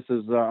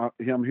is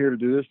I'm here to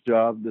do this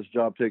job. This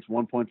job takes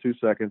 1.2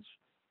 seconds.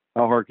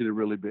 How hard could it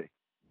really be?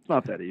 It's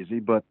not that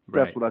easy, but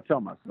that's Right. what I tell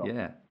myself.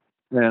 Yeah.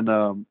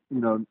 And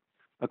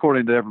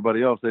according to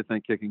everybody else, they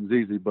think kicking's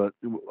easy, but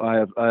I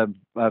have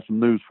some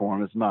news for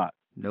them. It's not.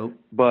 Nope.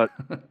 But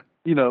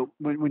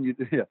when you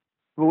yeah,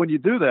 but when you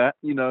do that,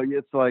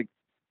 it's like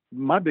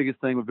my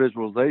biggest thing with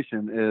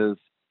visualization is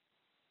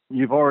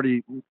you've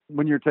already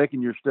when you're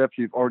taking your steps,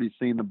 you've already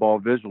seen the ball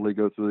visually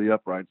go through the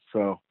uprights.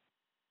 So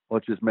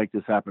let's just make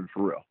this happen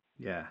for real.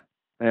 Yeah.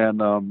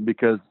 And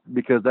because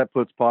that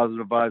puts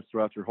positive vibes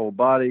throughout your whole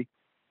body.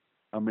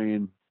 I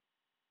mean,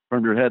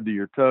 from your head to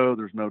your toe,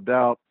 there's no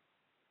doubt.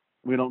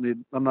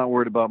 I'm not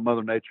worried about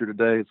Mother Nature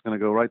today. It's going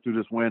to go right through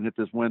this wind, hit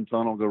this wind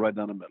tunnel, go right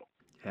down the middle.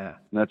 Yeah.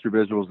 And that's your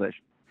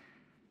visualization.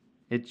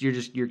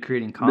 You're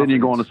creating Then you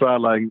confidence. go on the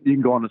sideline. You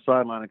can go on the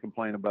sideline and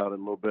complain about it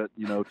a little bit,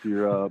 to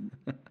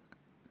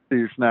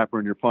your snapper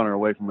and your punter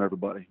away from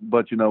everybody.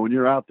 But when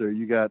you're out there,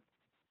 you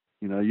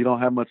don't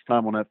have much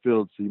time on that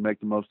field, so you make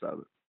the most out of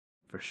it.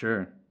 For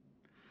sure.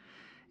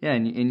 Yeah,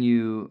 and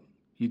you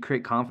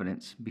create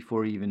confidence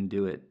before you even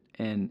do it.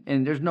 And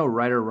there's no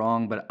right or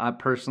wrong, but I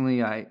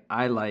personally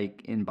I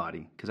like in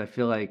body because I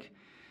feel like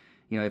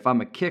if I'm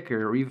a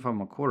kicker or even if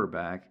I'm a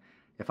quarterback,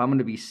 if I'm going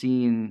to be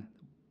seeing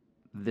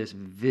this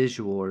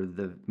visual or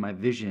my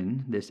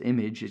vision, this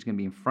image is going to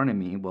be in front of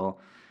me, well,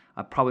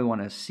 I probably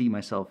want to see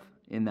myself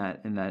in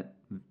that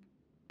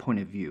point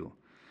of view.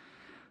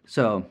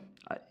 So,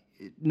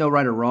 no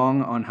right or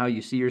wrong on how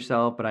you see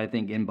yourself, but I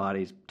think in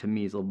bodies to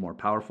me is a little more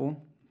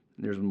powerful.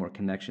 There's more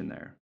connection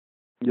there.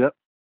 Yep.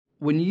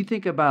 When you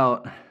think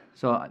about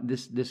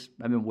this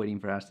I've been waiting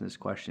for asking this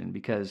question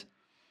because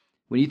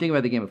when you think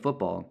about the game of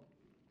football,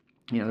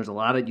 there's a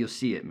lot of you'll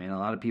see it, man. A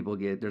lot of people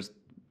there's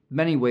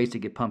many ways to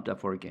get pumped up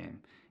for a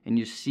game, and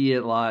you see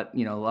it a lot.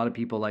 A lot of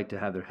people like to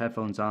have their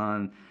headphones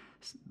on,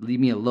 leave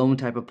me alone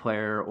type of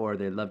player, or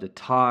they love to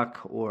talk,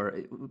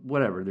 or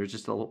whatever. There's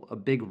just a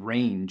big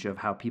range of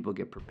how people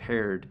get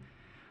prepared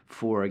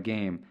for a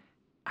game.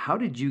 How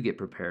did you get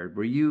prepared?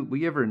 Were you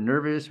ever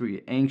nervous? Were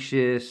you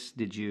anxious?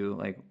 Did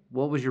you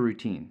what was your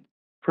routine?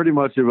 Pretty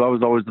much, I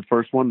was always the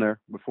first one there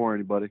before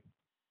anybody.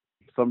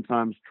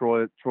 Sometimes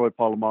Troy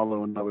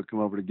Polamalu and I would come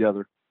over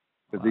together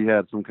because he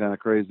had some kind of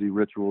crazy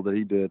ritual that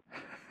he did.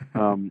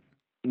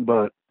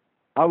 But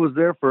I was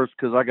there first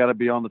because I got to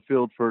be on the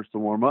field first to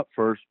warm up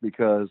first,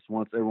 because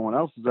once everyone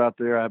else is out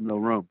there, I have no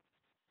room.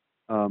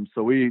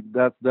 So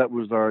that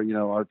was our,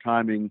 our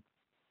timing,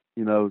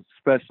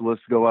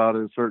 specialists go out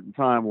at a certain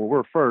time. Well,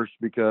 we're first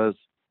because,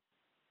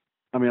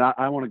 I mean,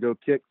 I want to go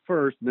kick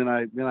first. Then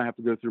I have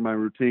to go through my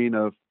routine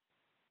of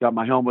got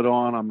my helmet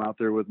on. I'm out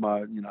there with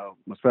my,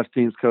 my special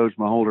teams coach,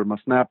 my holder, my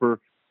snapper.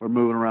 We're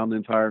moving around the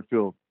entire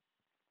field.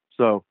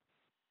 So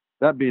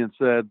that being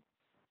said,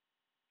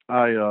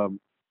 routine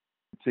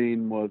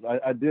was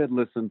I did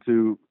listen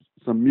to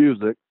some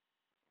music,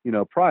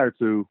 prior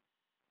to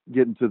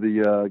getting to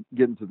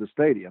the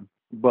stadium,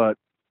 but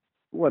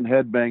it wasn't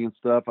headbanging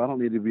stuff. I don't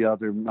need to be out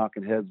there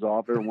knocking heads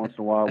off. Every once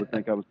in a while, I would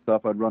think I was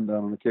tough. I'd run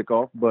down on the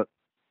kickoff, but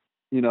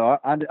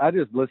I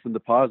just listened to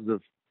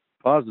positive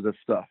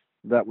stuff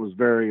that was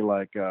very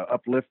like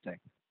uplifting.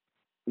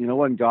 It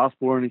wasn't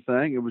gospel or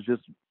anything. It was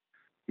just,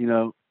 you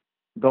know,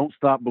 don't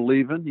stop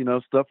believing,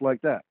 stuff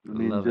like that. I I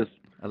mean, love it. just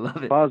I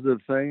love it.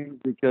 positive things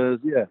because,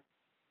 yeah,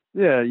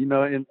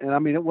 and I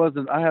mean, it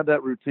wasn't, I had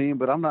that routine,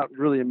 but I'm not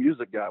really a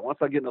music guy. Once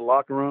I get in the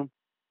locker room,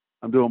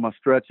 I'm doing my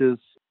stretches,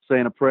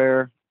 saying a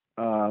prayer,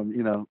 um,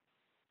 you know,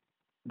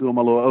 doing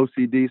my little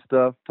OCD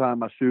stuff, tying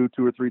my shoe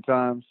 2 or 3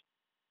 times.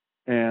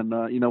 And,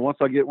 once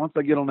I get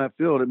on that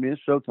field, I mean,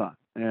 it's showtime.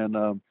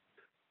 And,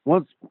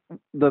 once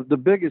the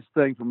biggest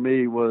thing for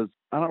me was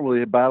I don't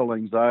really battle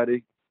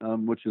anxiety,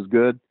 which is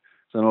good.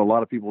 So I know a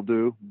lot of people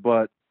do,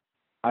 but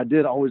I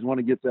did always want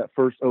to get that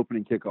first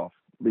opening kickoff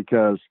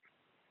because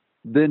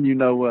then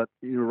what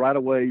you right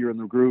away you're in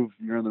the groove,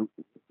 you're in the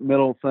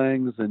middle of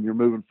things, and you're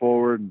moving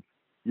forward, and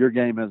your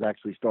game has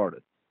actually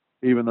started.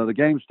 Even though the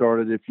game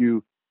started, if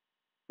your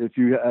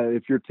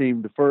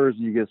team defers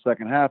and you get a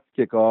second half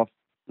kickoff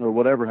or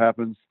whatever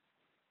happens,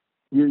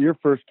 your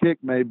first kick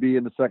may be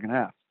in the second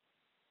half.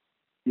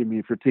 I mean,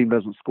 if your team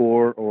doesn't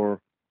score, or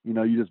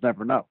you just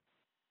never know.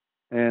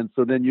 And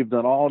so then you've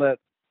done all that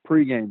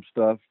pregame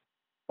stuff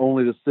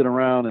only to sit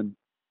around and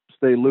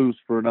stay loose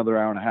for another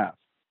hour and a half.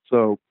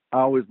 So I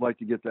always like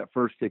to get that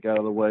first kick out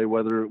of the way,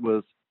 whether it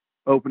was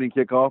opening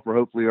kickoff or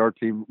hopefully our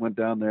team went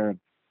down there and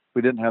if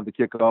we didn't have the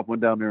kickoff,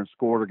 went down there and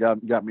scored or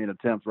got me an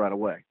attempt right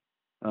away.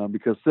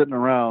 Because sitting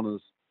around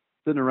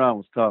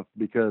was tough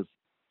because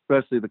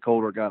especially the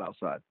colder it got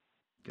outside.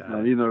 Got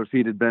it. Even though there's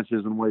heated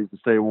benches and ways to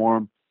stay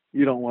warm,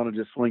 you don't want to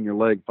just swing your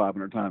leg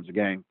 500 times a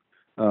game.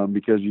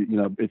 Because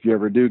if you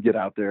ever do get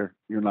out there,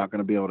 you're not going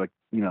to be able to,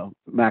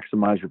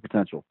 maximize your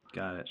potential.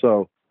 Got it.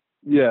 So,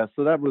 yeah,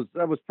 so that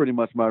was pretty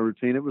much my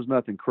routine. It was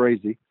nothing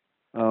crazy,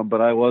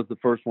 but I was the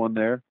first one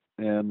there,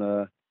 and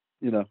I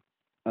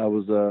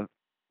was.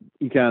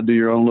 You kind of do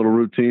your own little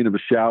routine of a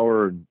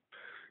shower, and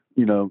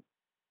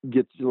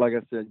like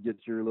I said, get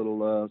your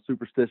little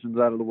superstitions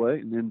out of the way,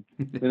 and then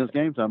it's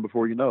game time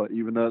before you know it.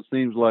 Even though it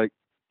seems like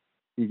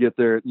you get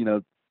there,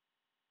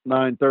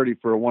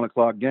 9:30 for a 1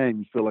 o'clock game,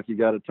 you feel like you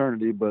got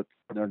eternity, but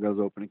there goes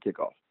opening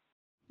kickoff.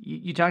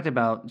 You talked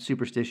about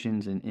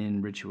superstitions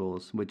and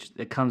rituals, which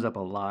it comes up a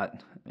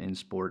lot in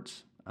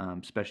sports,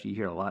 especially you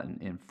hear a lot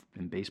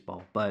in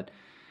baseball. But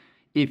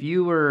if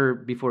you were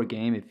before a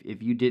game,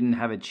 if you didn't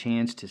have a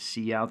chance to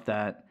see out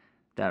that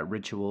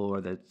ritual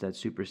or that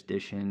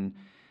superstition,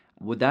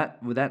 would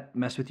that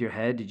mess with your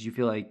head? Did you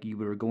feel like you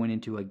were going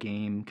into a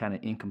game kind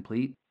of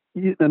incomplete?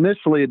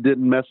 Initially, it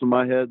didn't mess with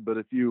my head, but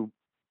if you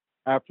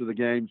after the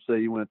game say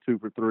you went 2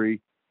 for 3,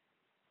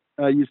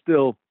 you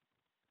still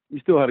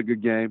had a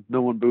good game.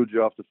 No one booed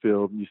you off the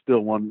field, and you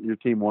still won. Your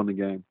team won the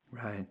game.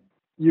 Right.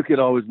 You could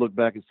always look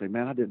back and say,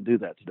 "Man, I didn't do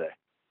that today."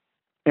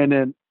 And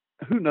then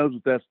who knows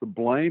if that's the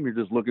blame? You're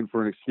just looking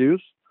for an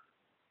excuse,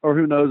 or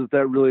who knows if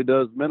that really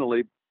does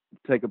mentally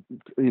play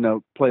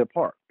a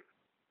part.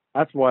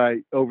 That's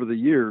why over the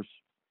years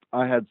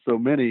I had so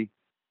many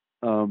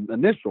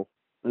initial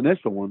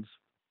ones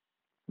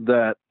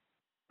that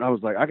I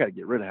was like, I got to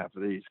get rid of half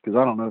of these because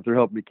I don't know if they're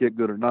helping me kick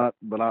good or not,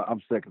 but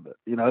I'm sick of it.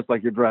 It's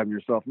like you're driving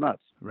yourself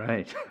nuts.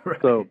 Right.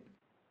 Right. So,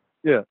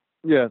 yeah.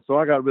 So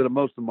I got rid of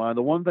most of mine.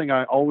 The one thing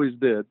I always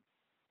did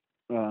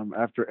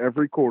after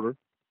every quarter,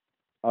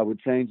 I would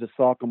change the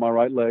sock on my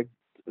right leg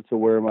to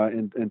wear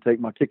and take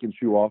my kicking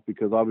shoe off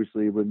because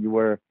obviously when you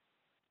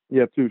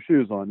have 2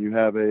 shoes on. You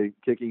have a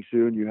kicking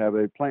shoe and you have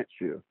a plant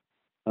shoe.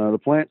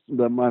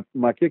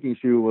 My kicking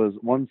shoe was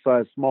one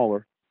size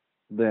smaller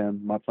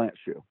than my plant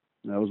shoe.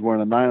 And I was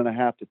wearing a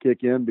 9.5 to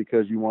kick in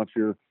because you want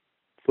your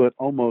foot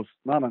almost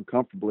not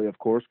uncomfortably, of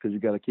course, because you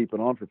got to keep it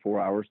on for 4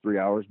 hours, 3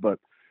 hours, but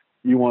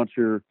you want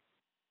your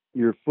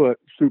foot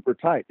super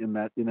tight in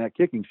that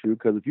kicking shoe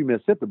because if you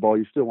hit the ball,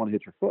 you still want to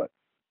hit your foot.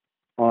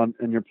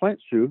 In your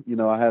plant shoe,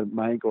 I had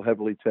my ankle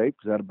heavily taped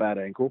because I had a bad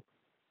ankle.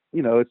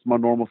 It's my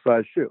normal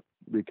size shoe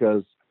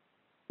because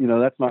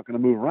that's not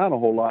going to move around a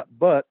whole lot,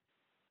 but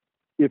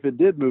if it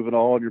did move at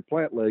all on your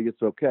plant leg,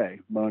 it's okay.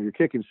 But on your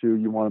kicking shoe,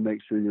 you want to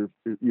make sure your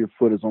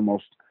foot is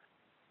almost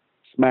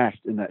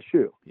smashed in that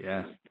shoe.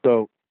 Yeah.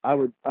 So I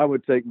would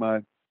have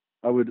my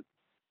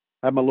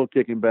little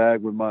kicking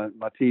bag with my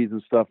tees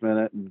and stuff in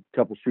it and a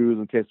couple shoes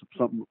in case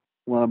something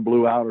one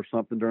blew out or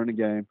something during the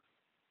game.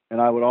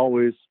 And I would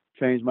always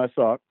change my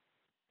sock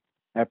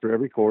after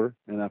every quarter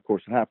and of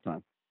course at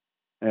halftime.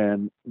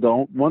 And the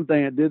one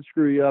thing that did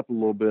screw you up a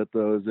little bit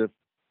though is if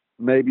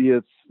maybe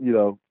it's,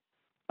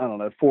 I don't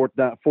know,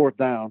 fourth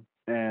down,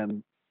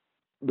 and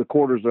the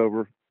quarter's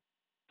over.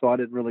 So I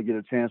didn't really get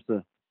a chance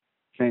to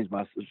change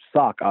my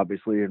sock,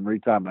 obviously, and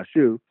retie my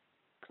shoe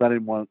because I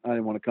didn't want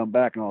to come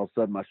back and all of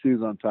a sudden my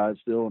shoe's untied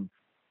still and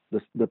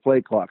the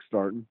play clock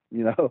starting.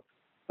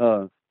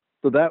 Uh,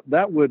 so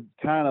that would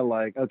kind of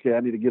like, okay, I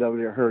need to get over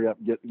there, hurry up,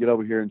 get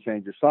over here and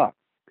change your sock.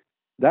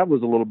 That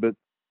was a little bit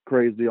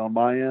crazy on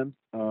my end,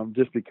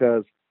 just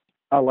because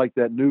I like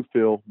that new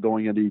feel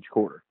going into each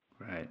quarter.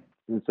 Right.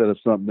 Instead of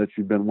something that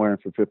you've been wearing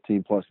for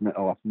 15 plus minutes,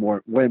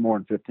 way more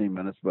than 15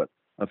 minutes, but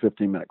a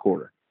 15-minute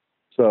quarter.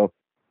 So,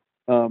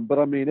 but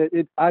I mean,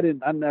 I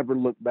never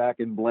looked back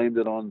and blamed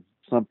it on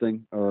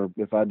something, or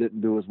if I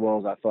didn't do as well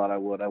as I thought I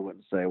would, I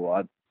wouldn't say, well,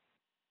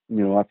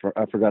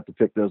 I forgot to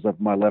pick those up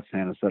with my left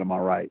hand instead of my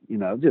right,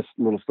 just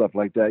little stuff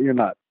like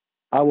that.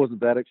 I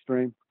wasn't that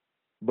extreme,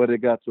 but it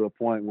got to a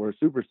point where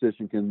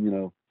superstition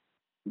can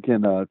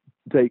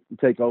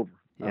take over.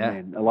 Yeah. I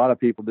mean, a lot of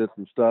people did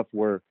some stuff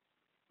where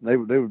they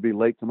would be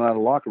late coming out of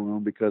the locker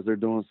room because they're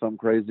doing something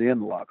crazy in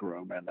the locker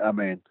room. And I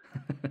mean,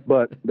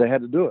 but they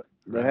had to do it.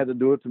 They had to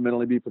do it to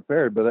mentally be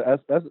prepared. But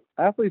as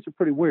athletes are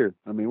pretty weird.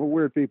 I mean, we're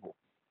weird people.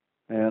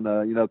 And,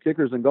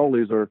 kickers and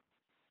goalies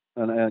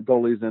and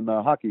goalies in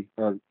hockey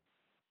are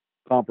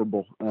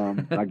comparable.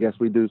 I guess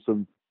we do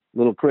some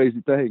little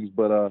crazy things,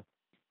 but,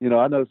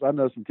 I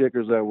know some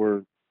kickers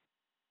that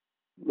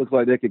looked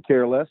like they could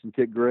care less and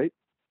kick great.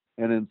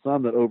 And then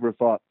some that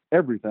overthought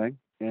everything.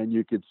 And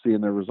you could see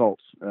in their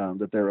results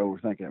that they're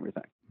overthinking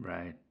everything.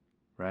 Right,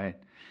 right.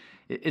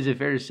 Is it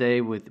fair to say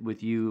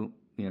with you,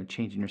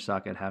 changing your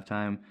sock at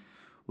halftime,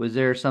 was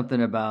there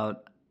something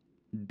about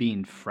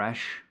being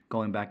fresh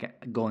going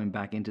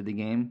back into the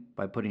game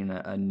by putting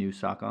a new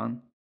sock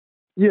on?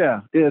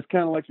 Yeah, it's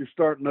kind of like you're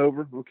starting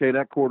over. Okay,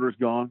 that quarter's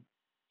gone,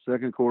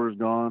 second quarter's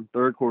gone,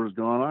 third quarter's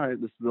gone. All right,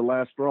 this is the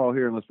last straw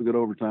here unless we go to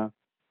overtime.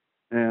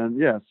 And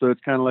yeah, so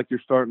it's kind of like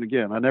you're starting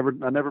again. I never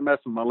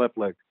messed with my left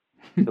leg.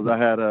 Because I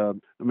had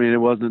it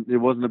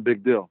wasn't a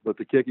big deal, but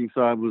the kicking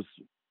side was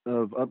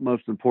of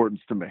utmost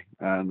importance to me,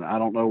 and I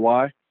don't know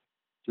why.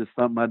 Just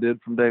something I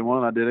did from day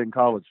one. I did it in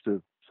college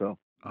too. So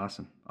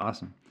awesome.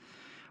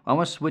 I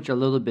want to switch a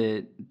little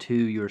bit to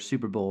your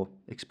Super Bowl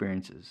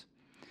experiences,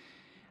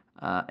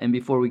 and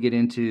before we get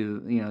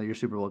into your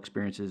Super Bowl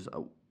experiences,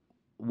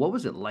 what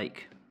was it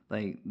like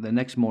the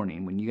next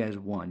morning when you guys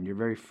won your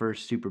very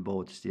first Super Bowl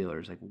with the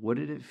Steelers? Like, what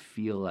did it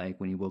feel like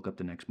when you woke up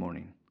the next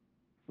morning?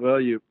 Well,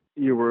 you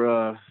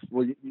were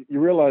you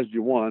realized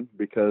you won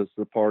because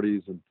the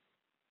parties and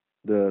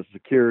the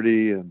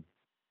security, and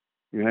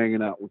you're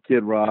hanging out with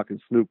Kid Rock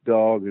and Snoop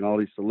Dogg and all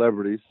these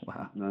celebrities.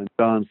 Wow. And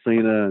John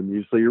Cena,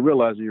 and so you're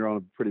realizing you're on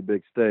a pretty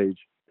big stage.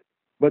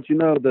 But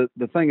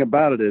the thing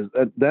about it is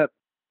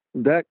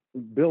that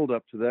build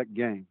up to that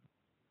game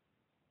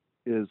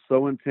is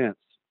so intense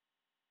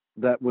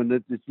that when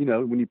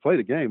when you play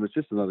the game, it's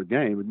just another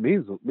game. It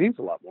means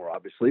a lot more,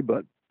 obviously,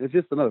 but it's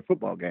just another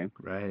football game.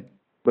 Right.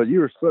 But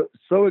you were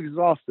so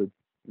exhausted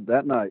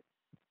that night.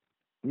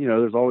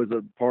 There's always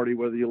a party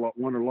whether you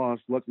won or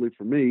lost. Luckily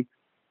for me,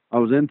 I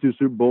was in 2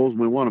 Super Bowls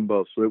and we won them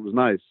both, so it was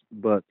nice.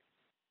 But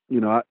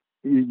you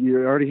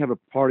already have a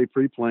party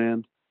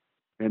pre-planned,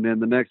 and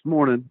then the next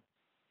morning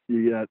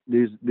you got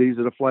these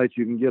are the flights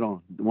you can get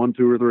on, 1,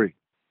 2, or 3,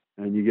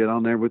 and you get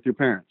on there with your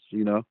parents,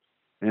 and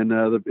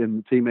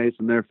the teammates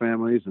and their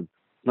families, and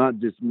not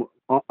just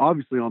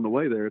obviously on the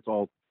way there it's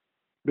all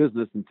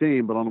business and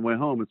team, but on the way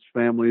home it's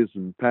families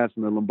and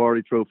passing the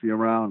Lombardi Trophy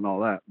around and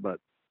all that. But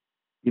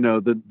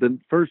the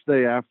first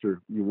day after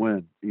you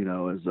win,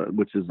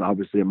 which is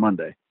obviously a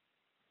Monday,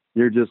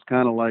 you're just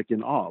kind of like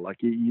in awe. Like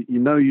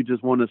you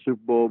just won the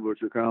Super Bowl,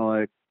 but you're kind of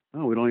like,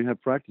 oh, we don't even have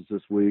practice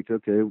this week.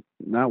 Okay,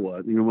 now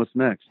what? What's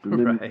next? And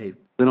then, right.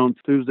 Then on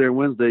Tuesday or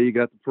Wednesday you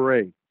got the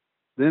parade.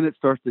 Then it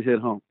starts to hit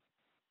home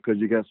because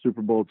you got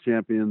Super Bowl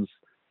champions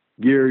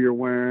gear you're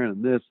wearing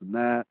and this and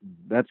that. And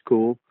that's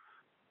cool.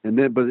 And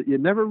then, but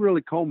it never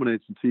really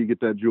culminates until you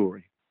get that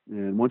jewelry.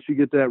 And once you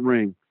get that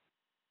ring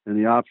and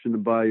the option to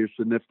buy your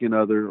significant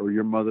other or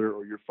your mother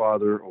or your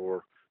father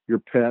or your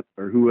pet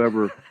or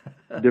whoever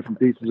different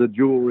pieces of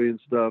jewelry and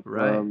stuff,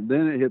 right.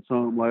 Then it hits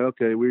home like,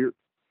 okay, we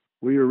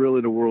are really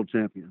the world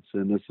champions,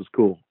 and this is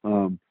cool.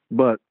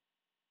 But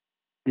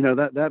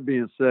that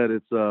being said,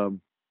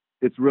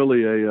 it's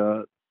really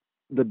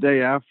the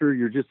day after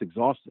you're just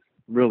exhausted.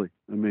 Really,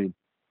 I mean,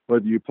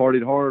 whether you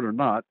partied hard or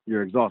not,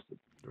 you're exhausted.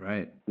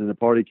 Right. And the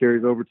party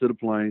carries over to the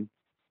plane,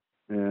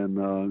 and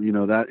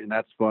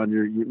that's fun.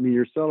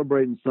 You're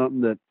celebrating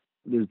something that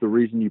is the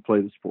reason you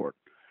play the sport.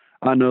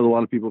 I know a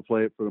lot of people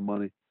play it for the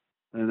money,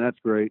 and that's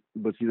great.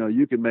 But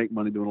you can make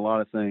money doing a lot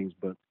of things.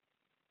 But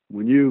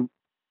when you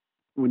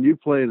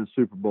play in a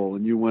Super Bowl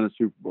and you win a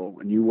Super Bowl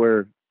and you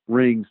wear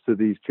rings to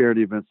these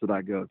charity events that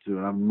I go to,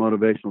 and I'm a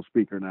motivational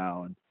speaker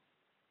now,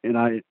 and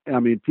I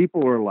mean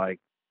people are like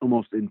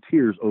almost in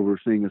tears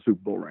over seeing a Super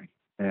Bowl ring.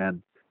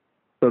 And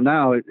so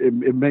now it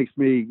makes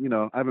me,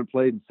 I haven't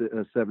played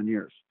in 7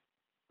 years.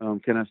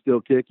 Can I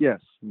still kick?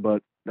 Yes.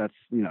 But that's,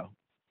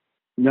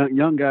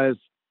 young guys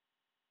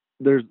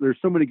there's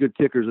so many good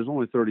kickers. There's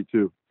only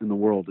 32 in the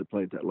world that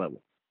play at that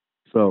level.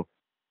 So,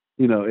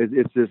 you know,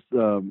 it's just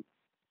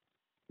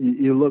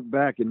you look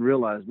back and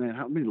realize, man,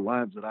 how many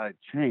lives did I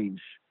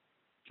change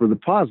for the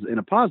positive in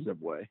a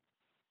positive way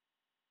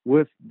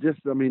with just,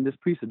 I mean, this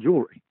piece of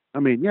jewelry. I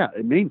mean, yeah,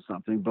 it means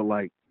something, but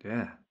like,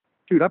 Yeah.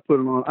 shoot, I put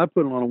it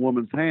on a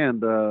woman's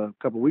hand a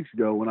couple of weeks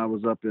ago when I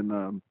was up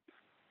in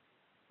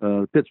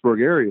the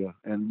Pittsburgh area,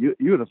 and you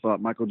would have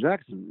thought Michael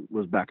Jackson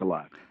was back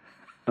alive.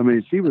 I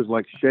mean, she was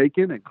like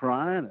shaking and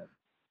crying,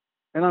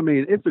 and I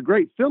mean, it's a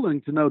great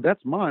feeling to know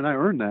that's mine. I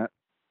earned that.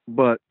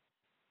 But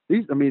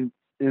these, I mean,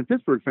 and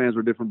Pittsburgh fans are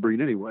a different breed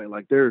anyway.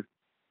 Like they're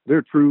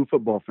true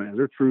football fans.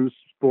 They're true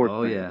sports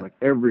Oh fans. yeah. Like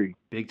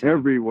Big time.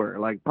 everywhere.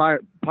 Like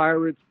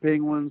Pirates,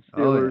 Penguins,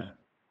 Oh Steelers. yeah.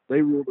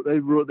 They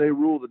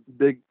rule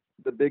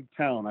the big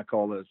town. I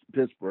call this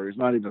Pittsburgh. It's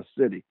not even a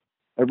city.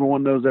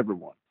 Everyone knows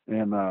everyone.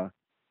 And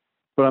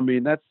but I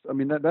mean that's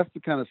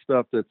the kind of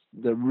stuff that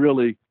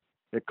really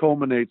it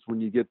culminates when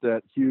you get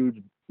that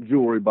huge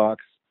jewelry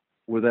box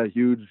with that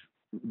huge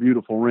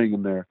beautiful ring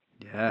in there,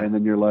 Yeah. and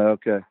then you're like,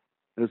 okay,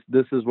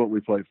 this is what we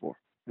play for.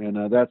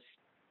 And that's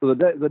so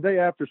the day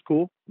after is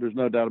cool. There's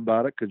no doubt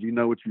about it because you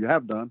know what you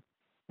have done,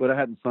 but it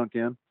hadn't sunk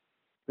in.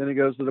 Then it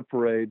goes to the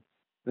parade.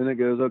 Then it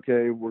goes,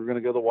 okay, we're going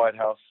to go to the White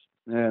House,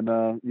 and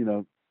you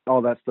know,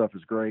 all that stuff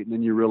is great. And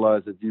then you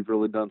realize that you've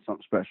really done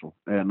something special.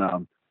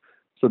 And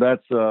so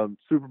that's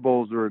Super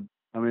Bowls are.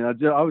 I mean,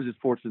 I was just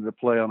fortunate to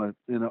play in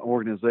an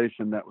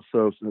organization that was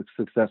so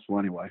successful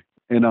anyway.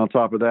 And on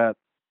top of that,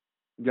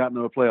 got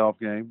into a playoff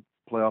game,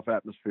 playoff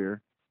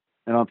atmosphere,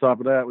 and on top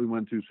of that, we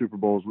won 2 Super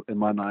Bowls in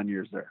my 9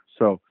 years there.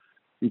 So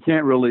you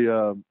can't really.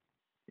 I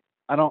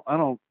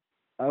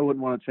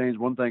wouldn't want to change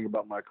one thing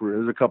about my career.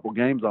 There's a couple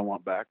games I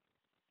want back,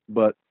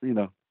 but you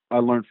know, I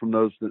learned from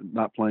those that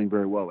not playing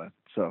very well in.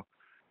 So,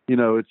 you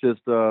know, it's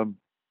just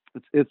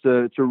it's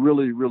a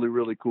really really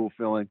really cool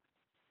feeling.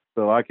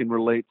 So I can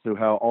relate to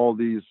how all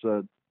these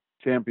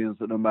champions,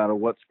 that no matter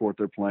what sport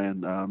they're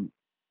playing,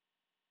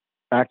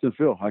 act and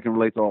feel. I can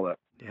relate to all that.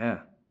 Yeah.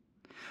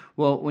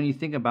 Well, when you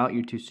think about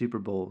your 2 Super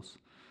Bowls,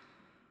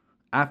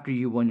 after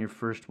you won your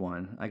first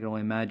one, I can only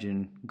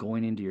imagine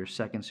going into your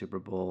second Super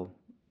Bowl,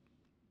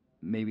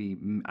 maybe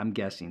I'm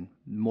guessing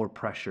more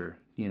pressure,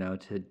 you know,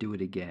 to do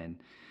it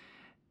again.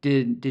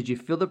 Did you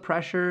feel the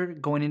pressure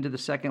going into the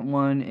second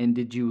one, and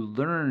did you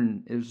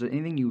learn? Is there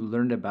anything you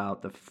learned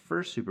about the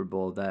first Super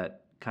Bowl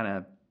that kind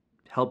of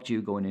helped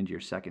you going into your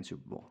second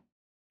Super Bowl?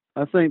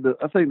 I think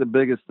the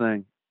biggest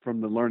thing from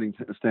the learning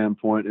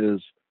standpoint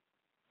is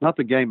not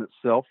the game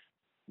itself,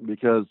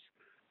 because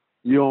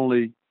you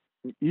only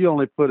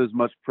put as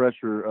much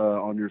pressure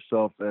on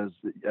yourself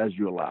as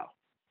you allow.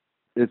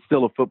 It's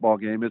still a football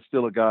game. It's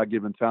still a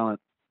God-given talent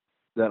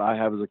that I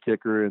have as a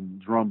kicker,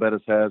 and Jerome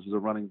Bettis has as a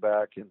running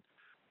back, and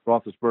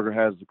Roethlisberger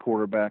has as a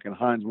quarterback, and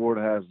Hines Ward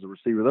has as a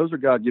receiver. Those are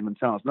God-given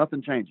talents.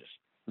 Nothing changes.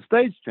 The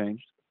stage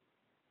changed,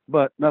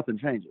 but nothing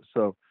changes.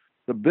 So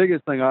the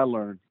biggest thing I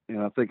learned,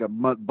 and I think a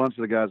bunch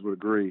of the guys would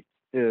agree,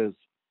 is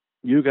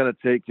you got to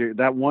take care.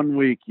 That 1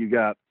 week you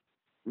got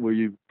where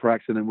you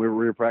practicing, and we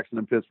were practicing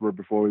in Pittsburgh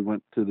before we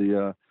went to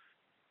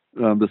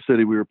the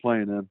city we were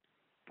playing in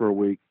for a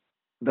week.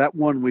 That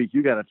 1 week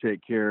you got to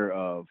take care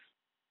of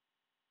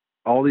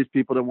all these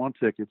people that want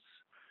tickets.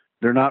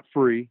 They're not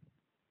free.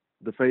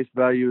 The face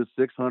value is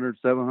 $600,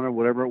 $700,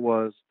 whatever it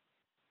was.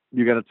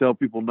 You got to tell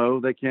people no,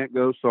 they can't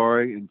go.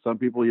 Sorry. And some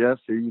people, yes,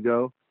 here you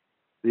go.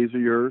 These are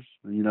yours.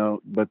 You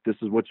know, but this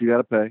is what you got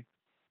to pay.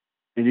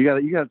 And you got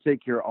to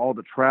take care of all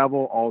the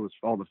travel,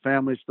 all the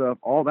family stuff,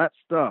 all that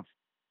stuff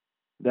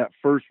that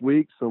first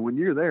week. So when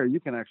you're there, you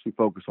can actually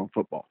focus on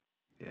football.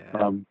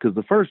 Yeah. Because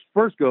the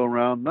first go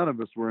around, none of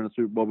us were in a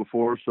Super Bowl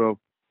before, so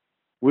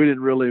we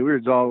were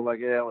just all like,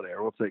 yeah,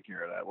 whatever, we'll take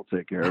care of that. We'll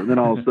take care of it. And then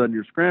all of a sudden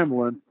you're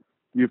scrambling.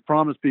 You've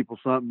promised people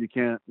something you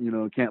can't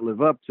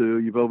live up to.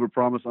 You've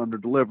overpromised,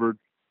 underdelivered.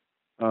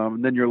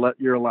 And then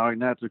you're allowing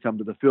that to come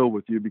to the field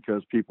with you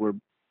because people are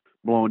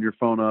blowing your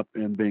phone up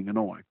and being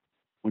annoying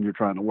when you're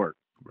trying to work.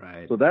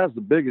 Right. So that's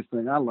the biggest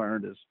thing I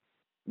learned is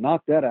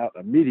knock that out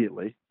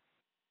immediately.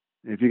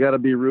 If you got to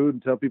be rude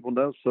and tell people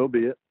no, so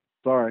be it.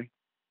 Sorry.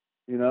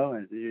 You know,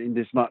 and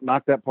just not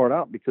knock that part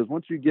out, because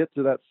once you get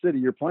to that city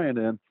you're playing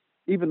in,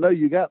 even though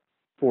you got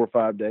 4 or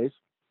 5 days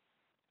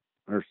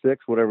or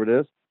 6, whatever it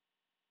is,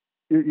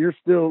 you're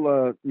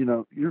still,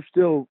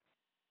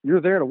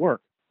 you're there to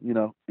work, you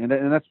know, and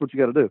that's what you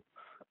got to do.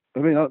 I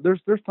mean,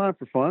 there's time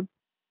for fun,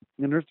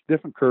 and there's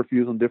different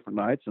curfews on different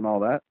nights and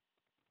all that.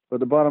 But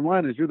the bottom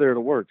line is you're there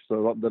to work.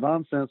 So the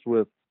nonsense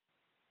with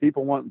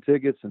people wanting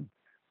tickets and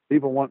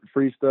people wanting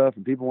free stuff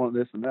and people wanting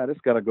this and that,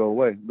 it's got to go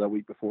away that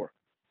week before.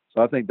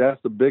 So I think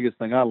that's the biggest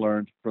thing I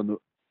learned from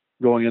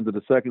going into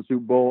the second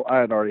Super Bowl. I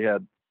had already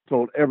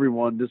told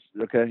everyone, this,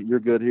 okay, you're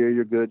good here,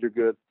 you're good.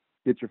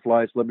 Get your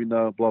flights, let me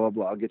know, blah, blah,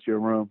 blah. I'll get you a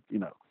room. You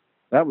know,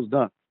 that was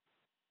done.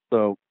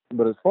 So,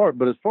 but as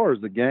far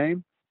as the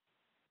game,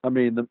 I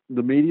mean,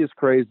 the media is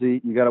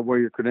crazy. You got to wear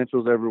your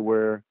credentials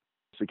everywhere.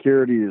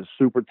 Security is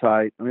super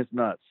tight. I mean, it's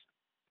nuts.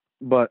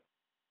 But,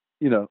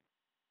 you know,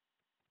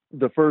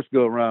 the first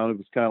go around, it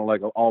was kind of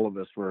like all of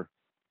us were,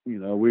 we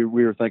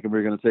were thinking we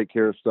were going to take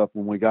care of stuff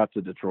when we got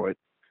to Detroit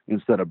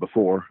instead of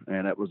before,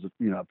 and it was,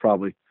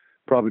 probably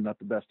not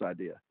the best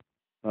idea.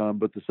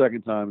 But the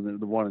second time,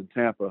 the one in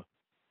Tampa,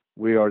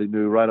 we already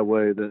knew right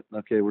away that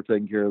okay, we're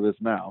taking care of this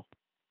now.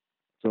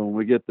 So when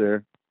we get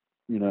there,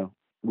 you know,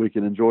 we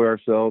can enjoy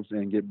ourselves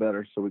and get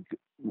better, so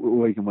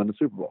we can win the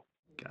Super Bowl.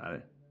 Got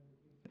it.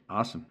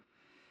 Awesome.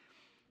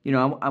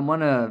 I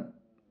want to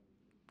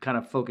kind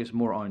of focus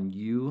more on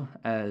you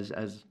as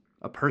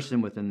a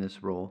person within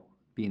this role,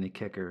 being the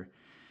kicker,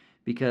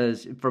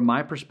 because from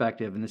my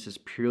perspective, and this is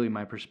purely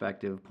my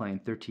perspective, playing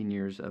 13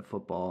 years of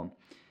football,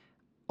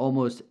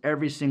 almost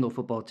every single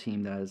football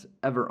team that I was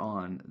ever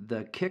on,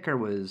 the kicker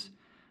was,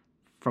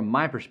 from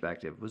my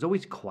perspective, was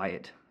always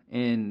quiet.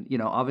 And,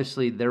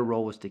 obviously their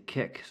role was to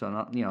kick. So,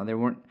 not, they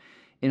weren't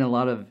in a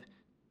lot of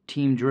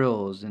team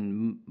drills.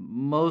 And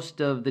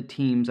most of the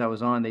teams I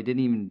was on, they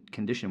didn't even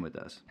condition with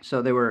us.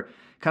 So they were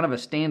kind of a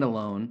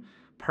standalone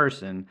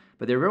person,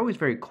 but they were always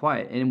very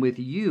quiet. And with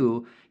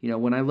you,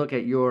 when I look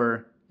at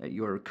your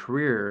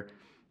career,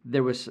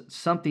 there was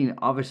something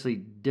obviously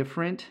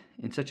different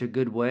in such a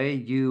good way.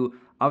 You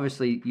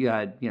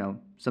had,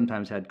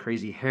 sometimes had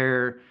crazy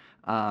hair.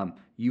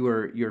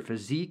 Your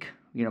physique,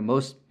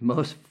 most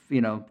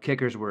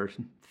kickers were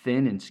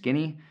thin and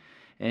skinny,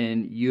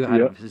 and you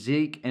had a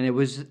physique, and it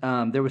was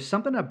there was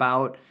something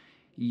about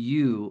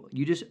you.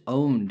 You just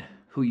owned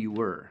who you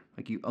were,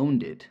 like you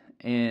owned it,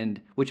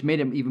 and which made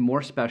it even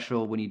more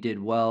special when you did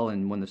well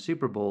and won the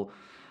Super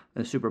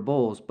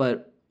Bowls.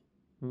 But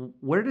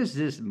where does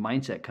this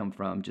mindset come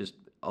from? Just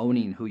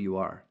owning who you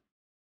are.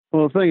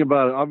 Well, the thing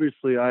about it,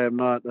 obviously, I am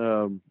not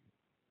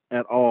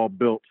at all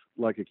built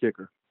like a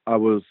kicker.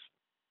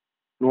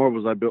 Nor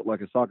was I built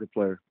like a soccer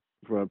player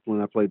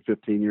when I played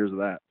 15 years of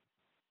that.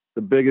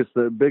 The biggest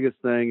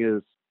thing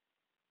is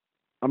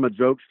I'm a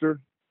jokester.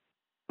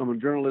 I'm a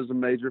journalism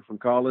major from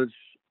college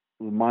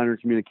with a minor in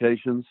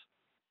communications.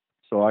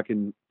 So I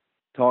can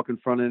talk in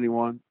front of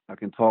anyone. I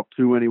can talk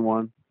to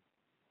anyone.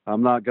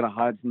 I'm not going to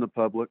hide from the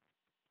public.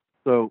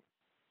 So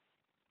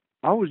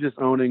I was just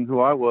owning who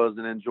I was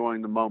and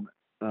enjoying the moment.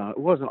 It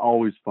wasn't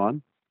always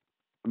fun.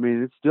 I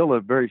mean, it's still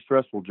a very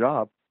stressful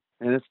job,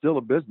 and it's still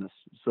a business.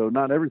 So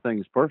not everything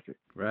is perfect.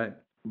 Right.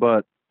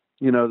 But,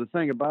 the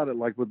thing about it,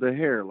 like with the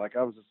hair, like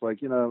I was just like,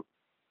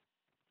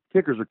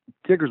 kickers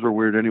are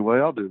weird anyway.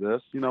 I'll do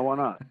this. Why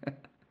not?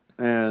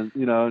 And,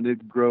 and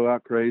it'd grow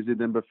out crazy.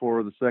 Then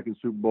before the second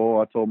Super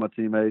Bowl, I told my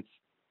teammates,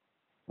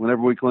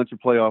 whenever we clinch a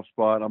playoff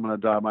spot, I'm going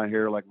to dye my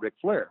hair like Ric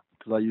Flair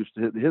because I used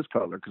to hit his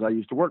color because I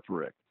used to work for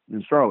Rick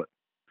in Charlotte.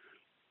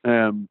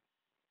 And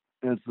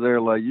so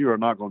they're like, you are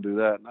not going to do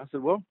that. And I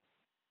said, well,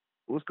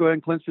 let's go ahead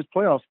and clinch this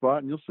playoff spot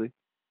and you'll see.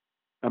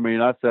 I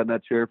mean, I sat in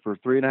that chair for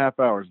 3.5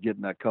 hours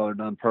getting that color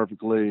done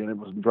perfectly, and it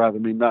was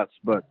driving me nuts.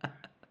 But,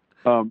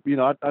 I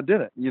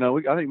did it.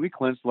 I think we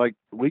clinched like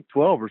week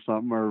 12 or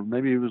something, or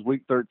maybe it was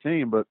week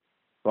 13. But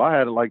so I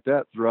had it like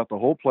that throughout the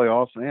whole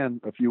playoffs and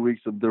a few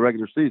weeks of the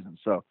regular season.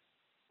 So,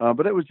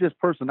 but it was just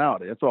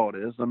personality. That's all it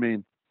is. I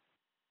mean,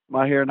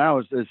 my hair now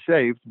is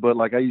shaved, but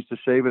like I used to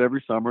shave it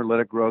every summer,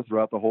 let it grow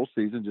throughout the whole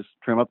season, just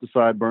trim up the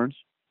sideburns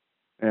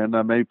and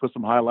maybe put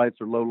some highlights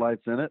or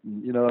lowlights in it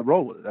and,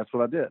 roll with it. That's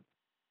what I did.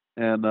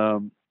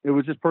 And it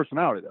was just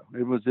personality, though.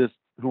 It was just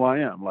who I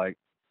am. Like,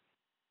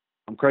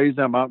 I'm crazy.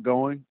 I'm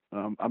outgoing.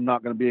 I'm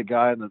not going to be a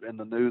guy in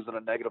the news in a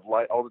negative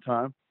light all the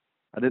time.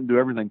 I didn't do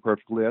everything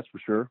perfectly, that's for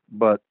sure.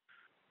 But,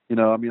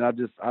 I mean, I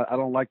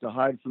don't like to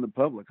hide from the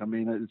public. I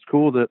mean, it's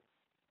cool that,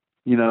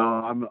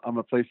 I'm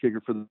a place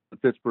kicker for the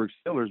Pittsburgh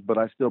Steelers, but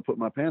I still put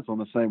my pants on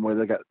the same way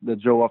that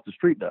Joe off the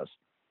street does.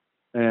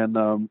 And,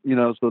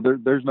 so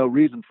there's no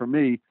reason for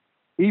me,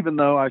 even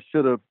though I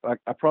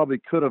probably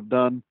could have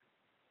done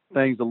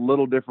things a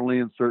little differently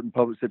in certain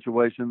public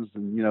situations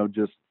and,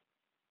 just,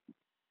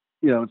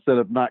 instead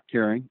of not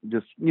caring,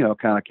 just,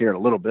 kind of cared a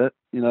little bit,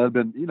 it'd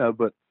been,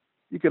 but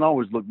you can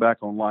always look back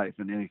on life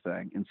and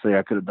anything and say,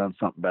 I could have done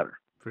something better.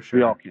 For sure.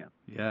 We all can.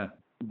 Yeah.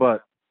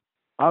 But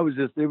I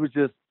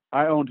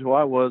owned who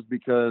I was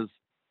because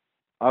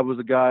I was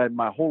a guy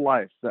my whole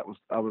life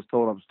I was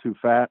told I was too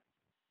fat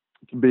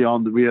to be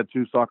on we had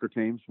two soccer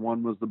teams.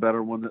 One was the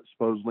better one that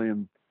supposedly,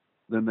 and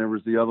then there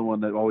was the other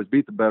one that always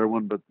beat the better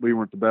one, but we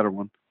weren't the better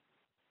one.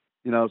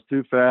 I was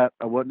too fat.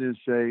 I wasn't in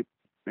shape.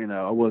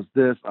 I was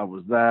this, I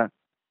was that.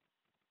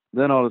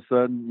 Then all of a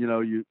sudden,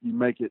 you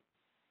make it.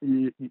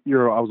 I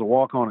was a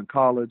walk-on in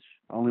college.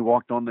 I only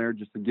walked on there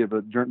just to give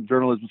a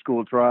journalism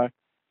school a try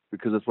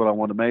because that's what I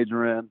wanted to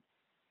major in.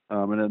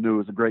 And I knew it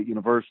was a great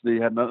university.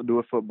 Had nothing to do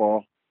with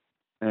football.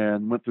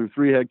 And went through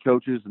 3 head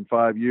coaches in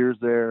 5 years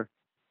there.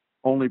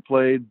 Only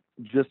played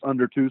just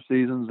under 2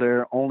 seasons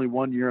there. Only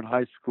 1 year in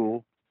high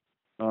school.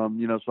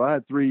 So I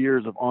had 3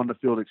 years of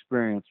on-the-field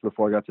experience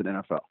before I got to the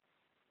NFL.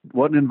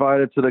 Wasn't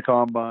invited to the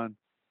combine,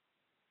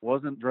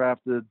 wasn't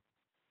drafted,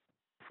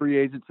 free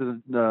agent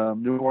to the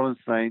New Orleans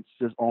Saints,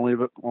 just only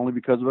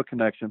because of a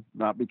connection,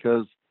 not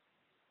because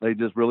they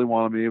just really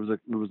wanted me.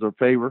 It was a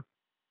favor,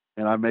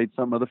 and I made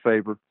some of the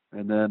favor.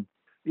 And then,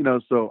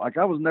 so like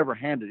I was never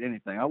handed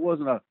anything. I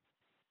wasn't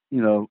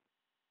you know,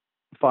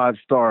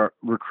 5-star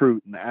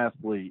recruit and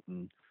athlete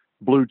and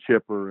blue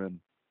chipper. And,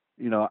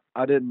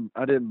 I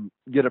didn't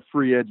get a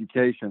free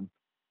education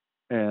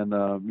and,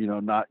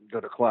 not go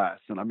to class.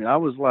 And I mean, I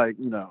was like,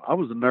 I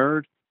was a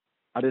nerd.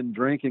 I didn't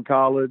drink in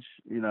college,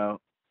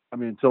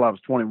 until I was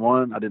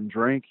 21, I didn't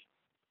drink,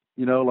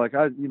 like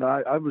I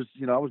was,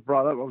 I was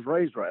brought up, I was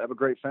raised right. I have a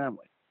great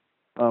family.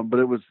 But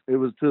it was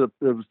to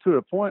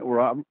the point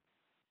where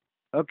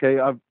okay.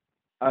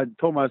 I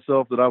told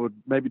myself that I would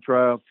maybe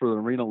try out for the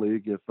Arena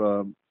League if,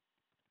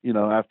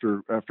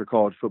 after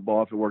college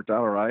football, if it worked out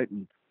all right.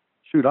 And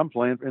shoot, I'm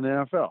playing in the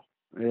NFL.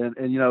 And,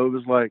 it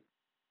was like,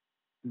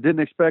 didn't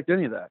expect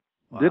any of that.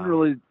 Didn't Wow.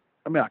 really,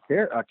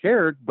 I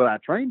cared, but I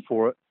trained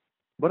for it,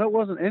 but it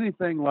wasn't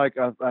anything like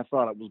I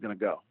thought it was going to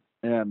go.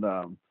 And,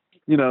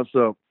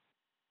 so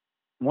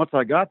once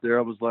I got there,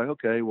 I was like,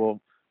 okay, well,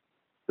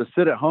 to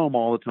sit at home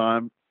all the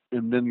time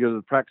and then go to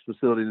the practice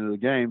facility and to the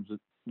games,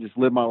 just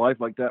live my life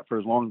like that for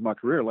as long as my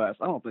career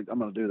lasts, I don't think I'm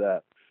going to do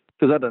that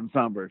because that doesn't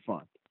sound very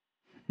fun.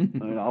 I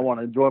mean, I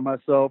want to enjoy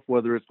myself,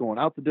 whether it's going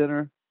out to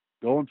dinner,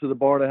 going to the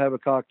bar to have a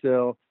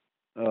cocktail,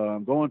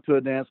 going to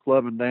a dance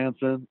club and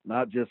dancing,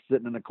 not just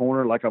sitting in the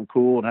corner like I'm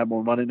cool and have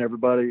more money than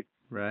everybody.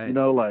 Right.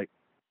 Like,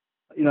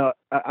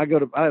 I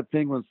have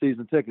Penguins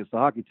season tickets, the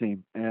hockey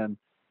team, and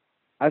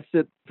I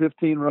sit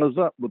 15 rows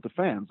up with the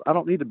fans. I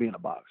don't need to be in a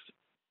box.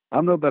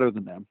 I'm no better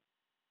than them.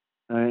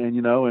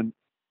 And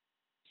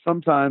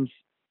sometimes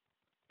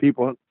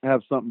people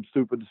have something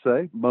stupid to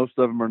say. Most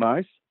of them are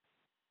nice.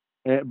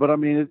 But I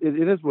mean,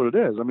 it is what it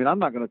is. I mean, I'm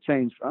not going to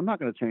change. I'm not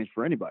going to change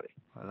for anybody.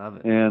 I love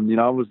it. And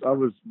I was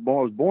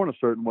born a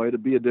certain way to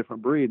be a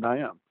different breed, and I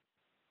am.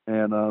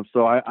 And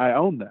so I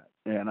own that,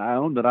 and I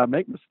own that I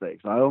make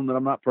mistakes. I own that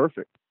I'm not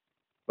perfect,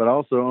 but I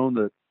also own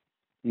that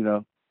you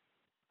know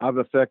I've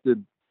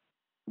affected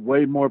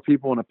way more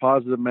people in a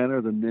positive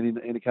manner than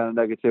any kind of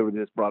negativity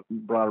that's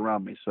brought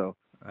around me. So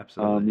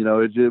Absolutely.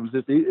 it was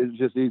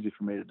just easy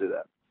for me to do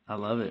that. I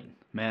love it,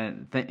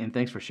 man. And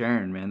thanks for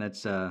sharing, man.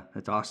 That's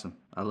awesome.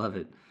 I love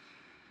it.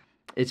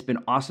 It's been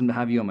awesome to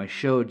have you on my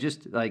show.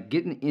 Just like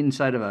getting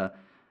inside of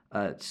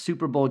a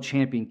Super Bowl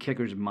champion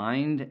kicker's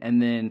mind,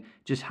 and then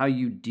just how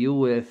you deal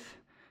with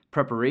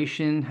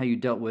preparation, how you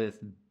dealt with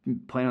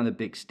playing on the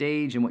big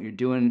stage, and what you're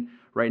doing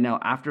right now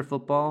after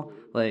football.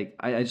 Like,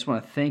 I just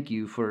want to thank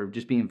you for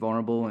just being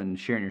vulnerable and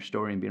sharing your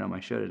story and being on my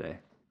show today.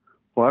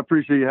 Well, I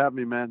appreciate you having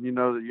me, man. You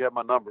know that you have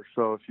my number,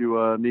 so if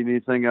you need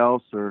anything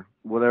else or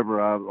whatever,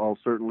 I'll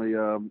certainly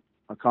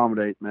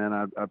accommodate, man.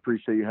 I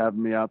appreciate you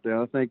having me out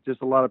there. I think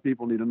just a lot of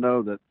people need to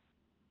know that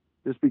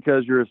just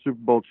because you're a Super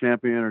Bowl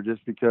champion or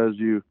just because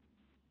you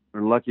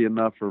are lucky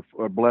enough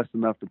or blessed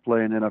enough to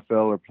play in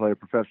NFL or play a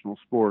professional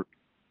sport,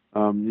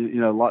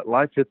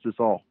 life hits us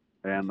all.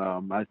 And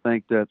I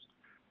think that's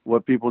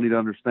what people need to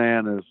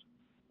understand is,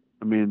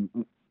 I mean,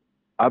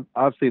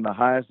 I've seen the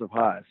highest of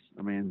highs.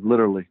 I mean,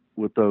 literally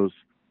with those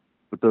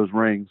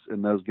rings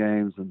in those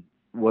games and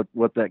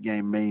what that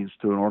game means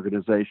to an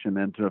organization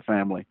and to a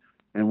family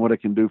and what it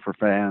can do for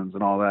fans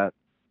and all that.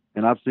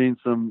 And I've seen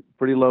some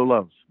pretty low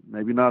lows,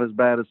 maybe not as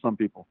bad as some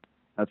people,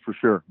 that's for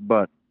sure.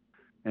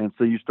 And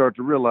so you start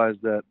to realize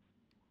that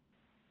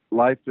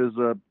life is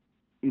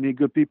you need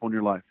good people in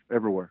your life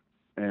everywhere.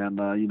 And,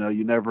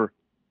 you never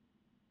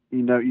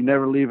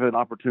leave an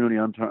opportunity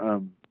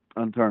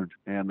unturned.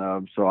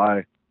 And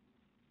so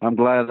I'm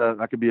glad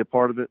I could be a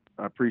part of it.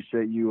 I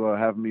appreciate you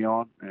having me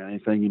on. And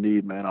anything you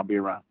need, man, I'll be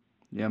around.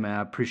 Yeah, man.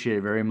 I appreciate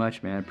it very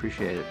much, man. I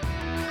appreciate it.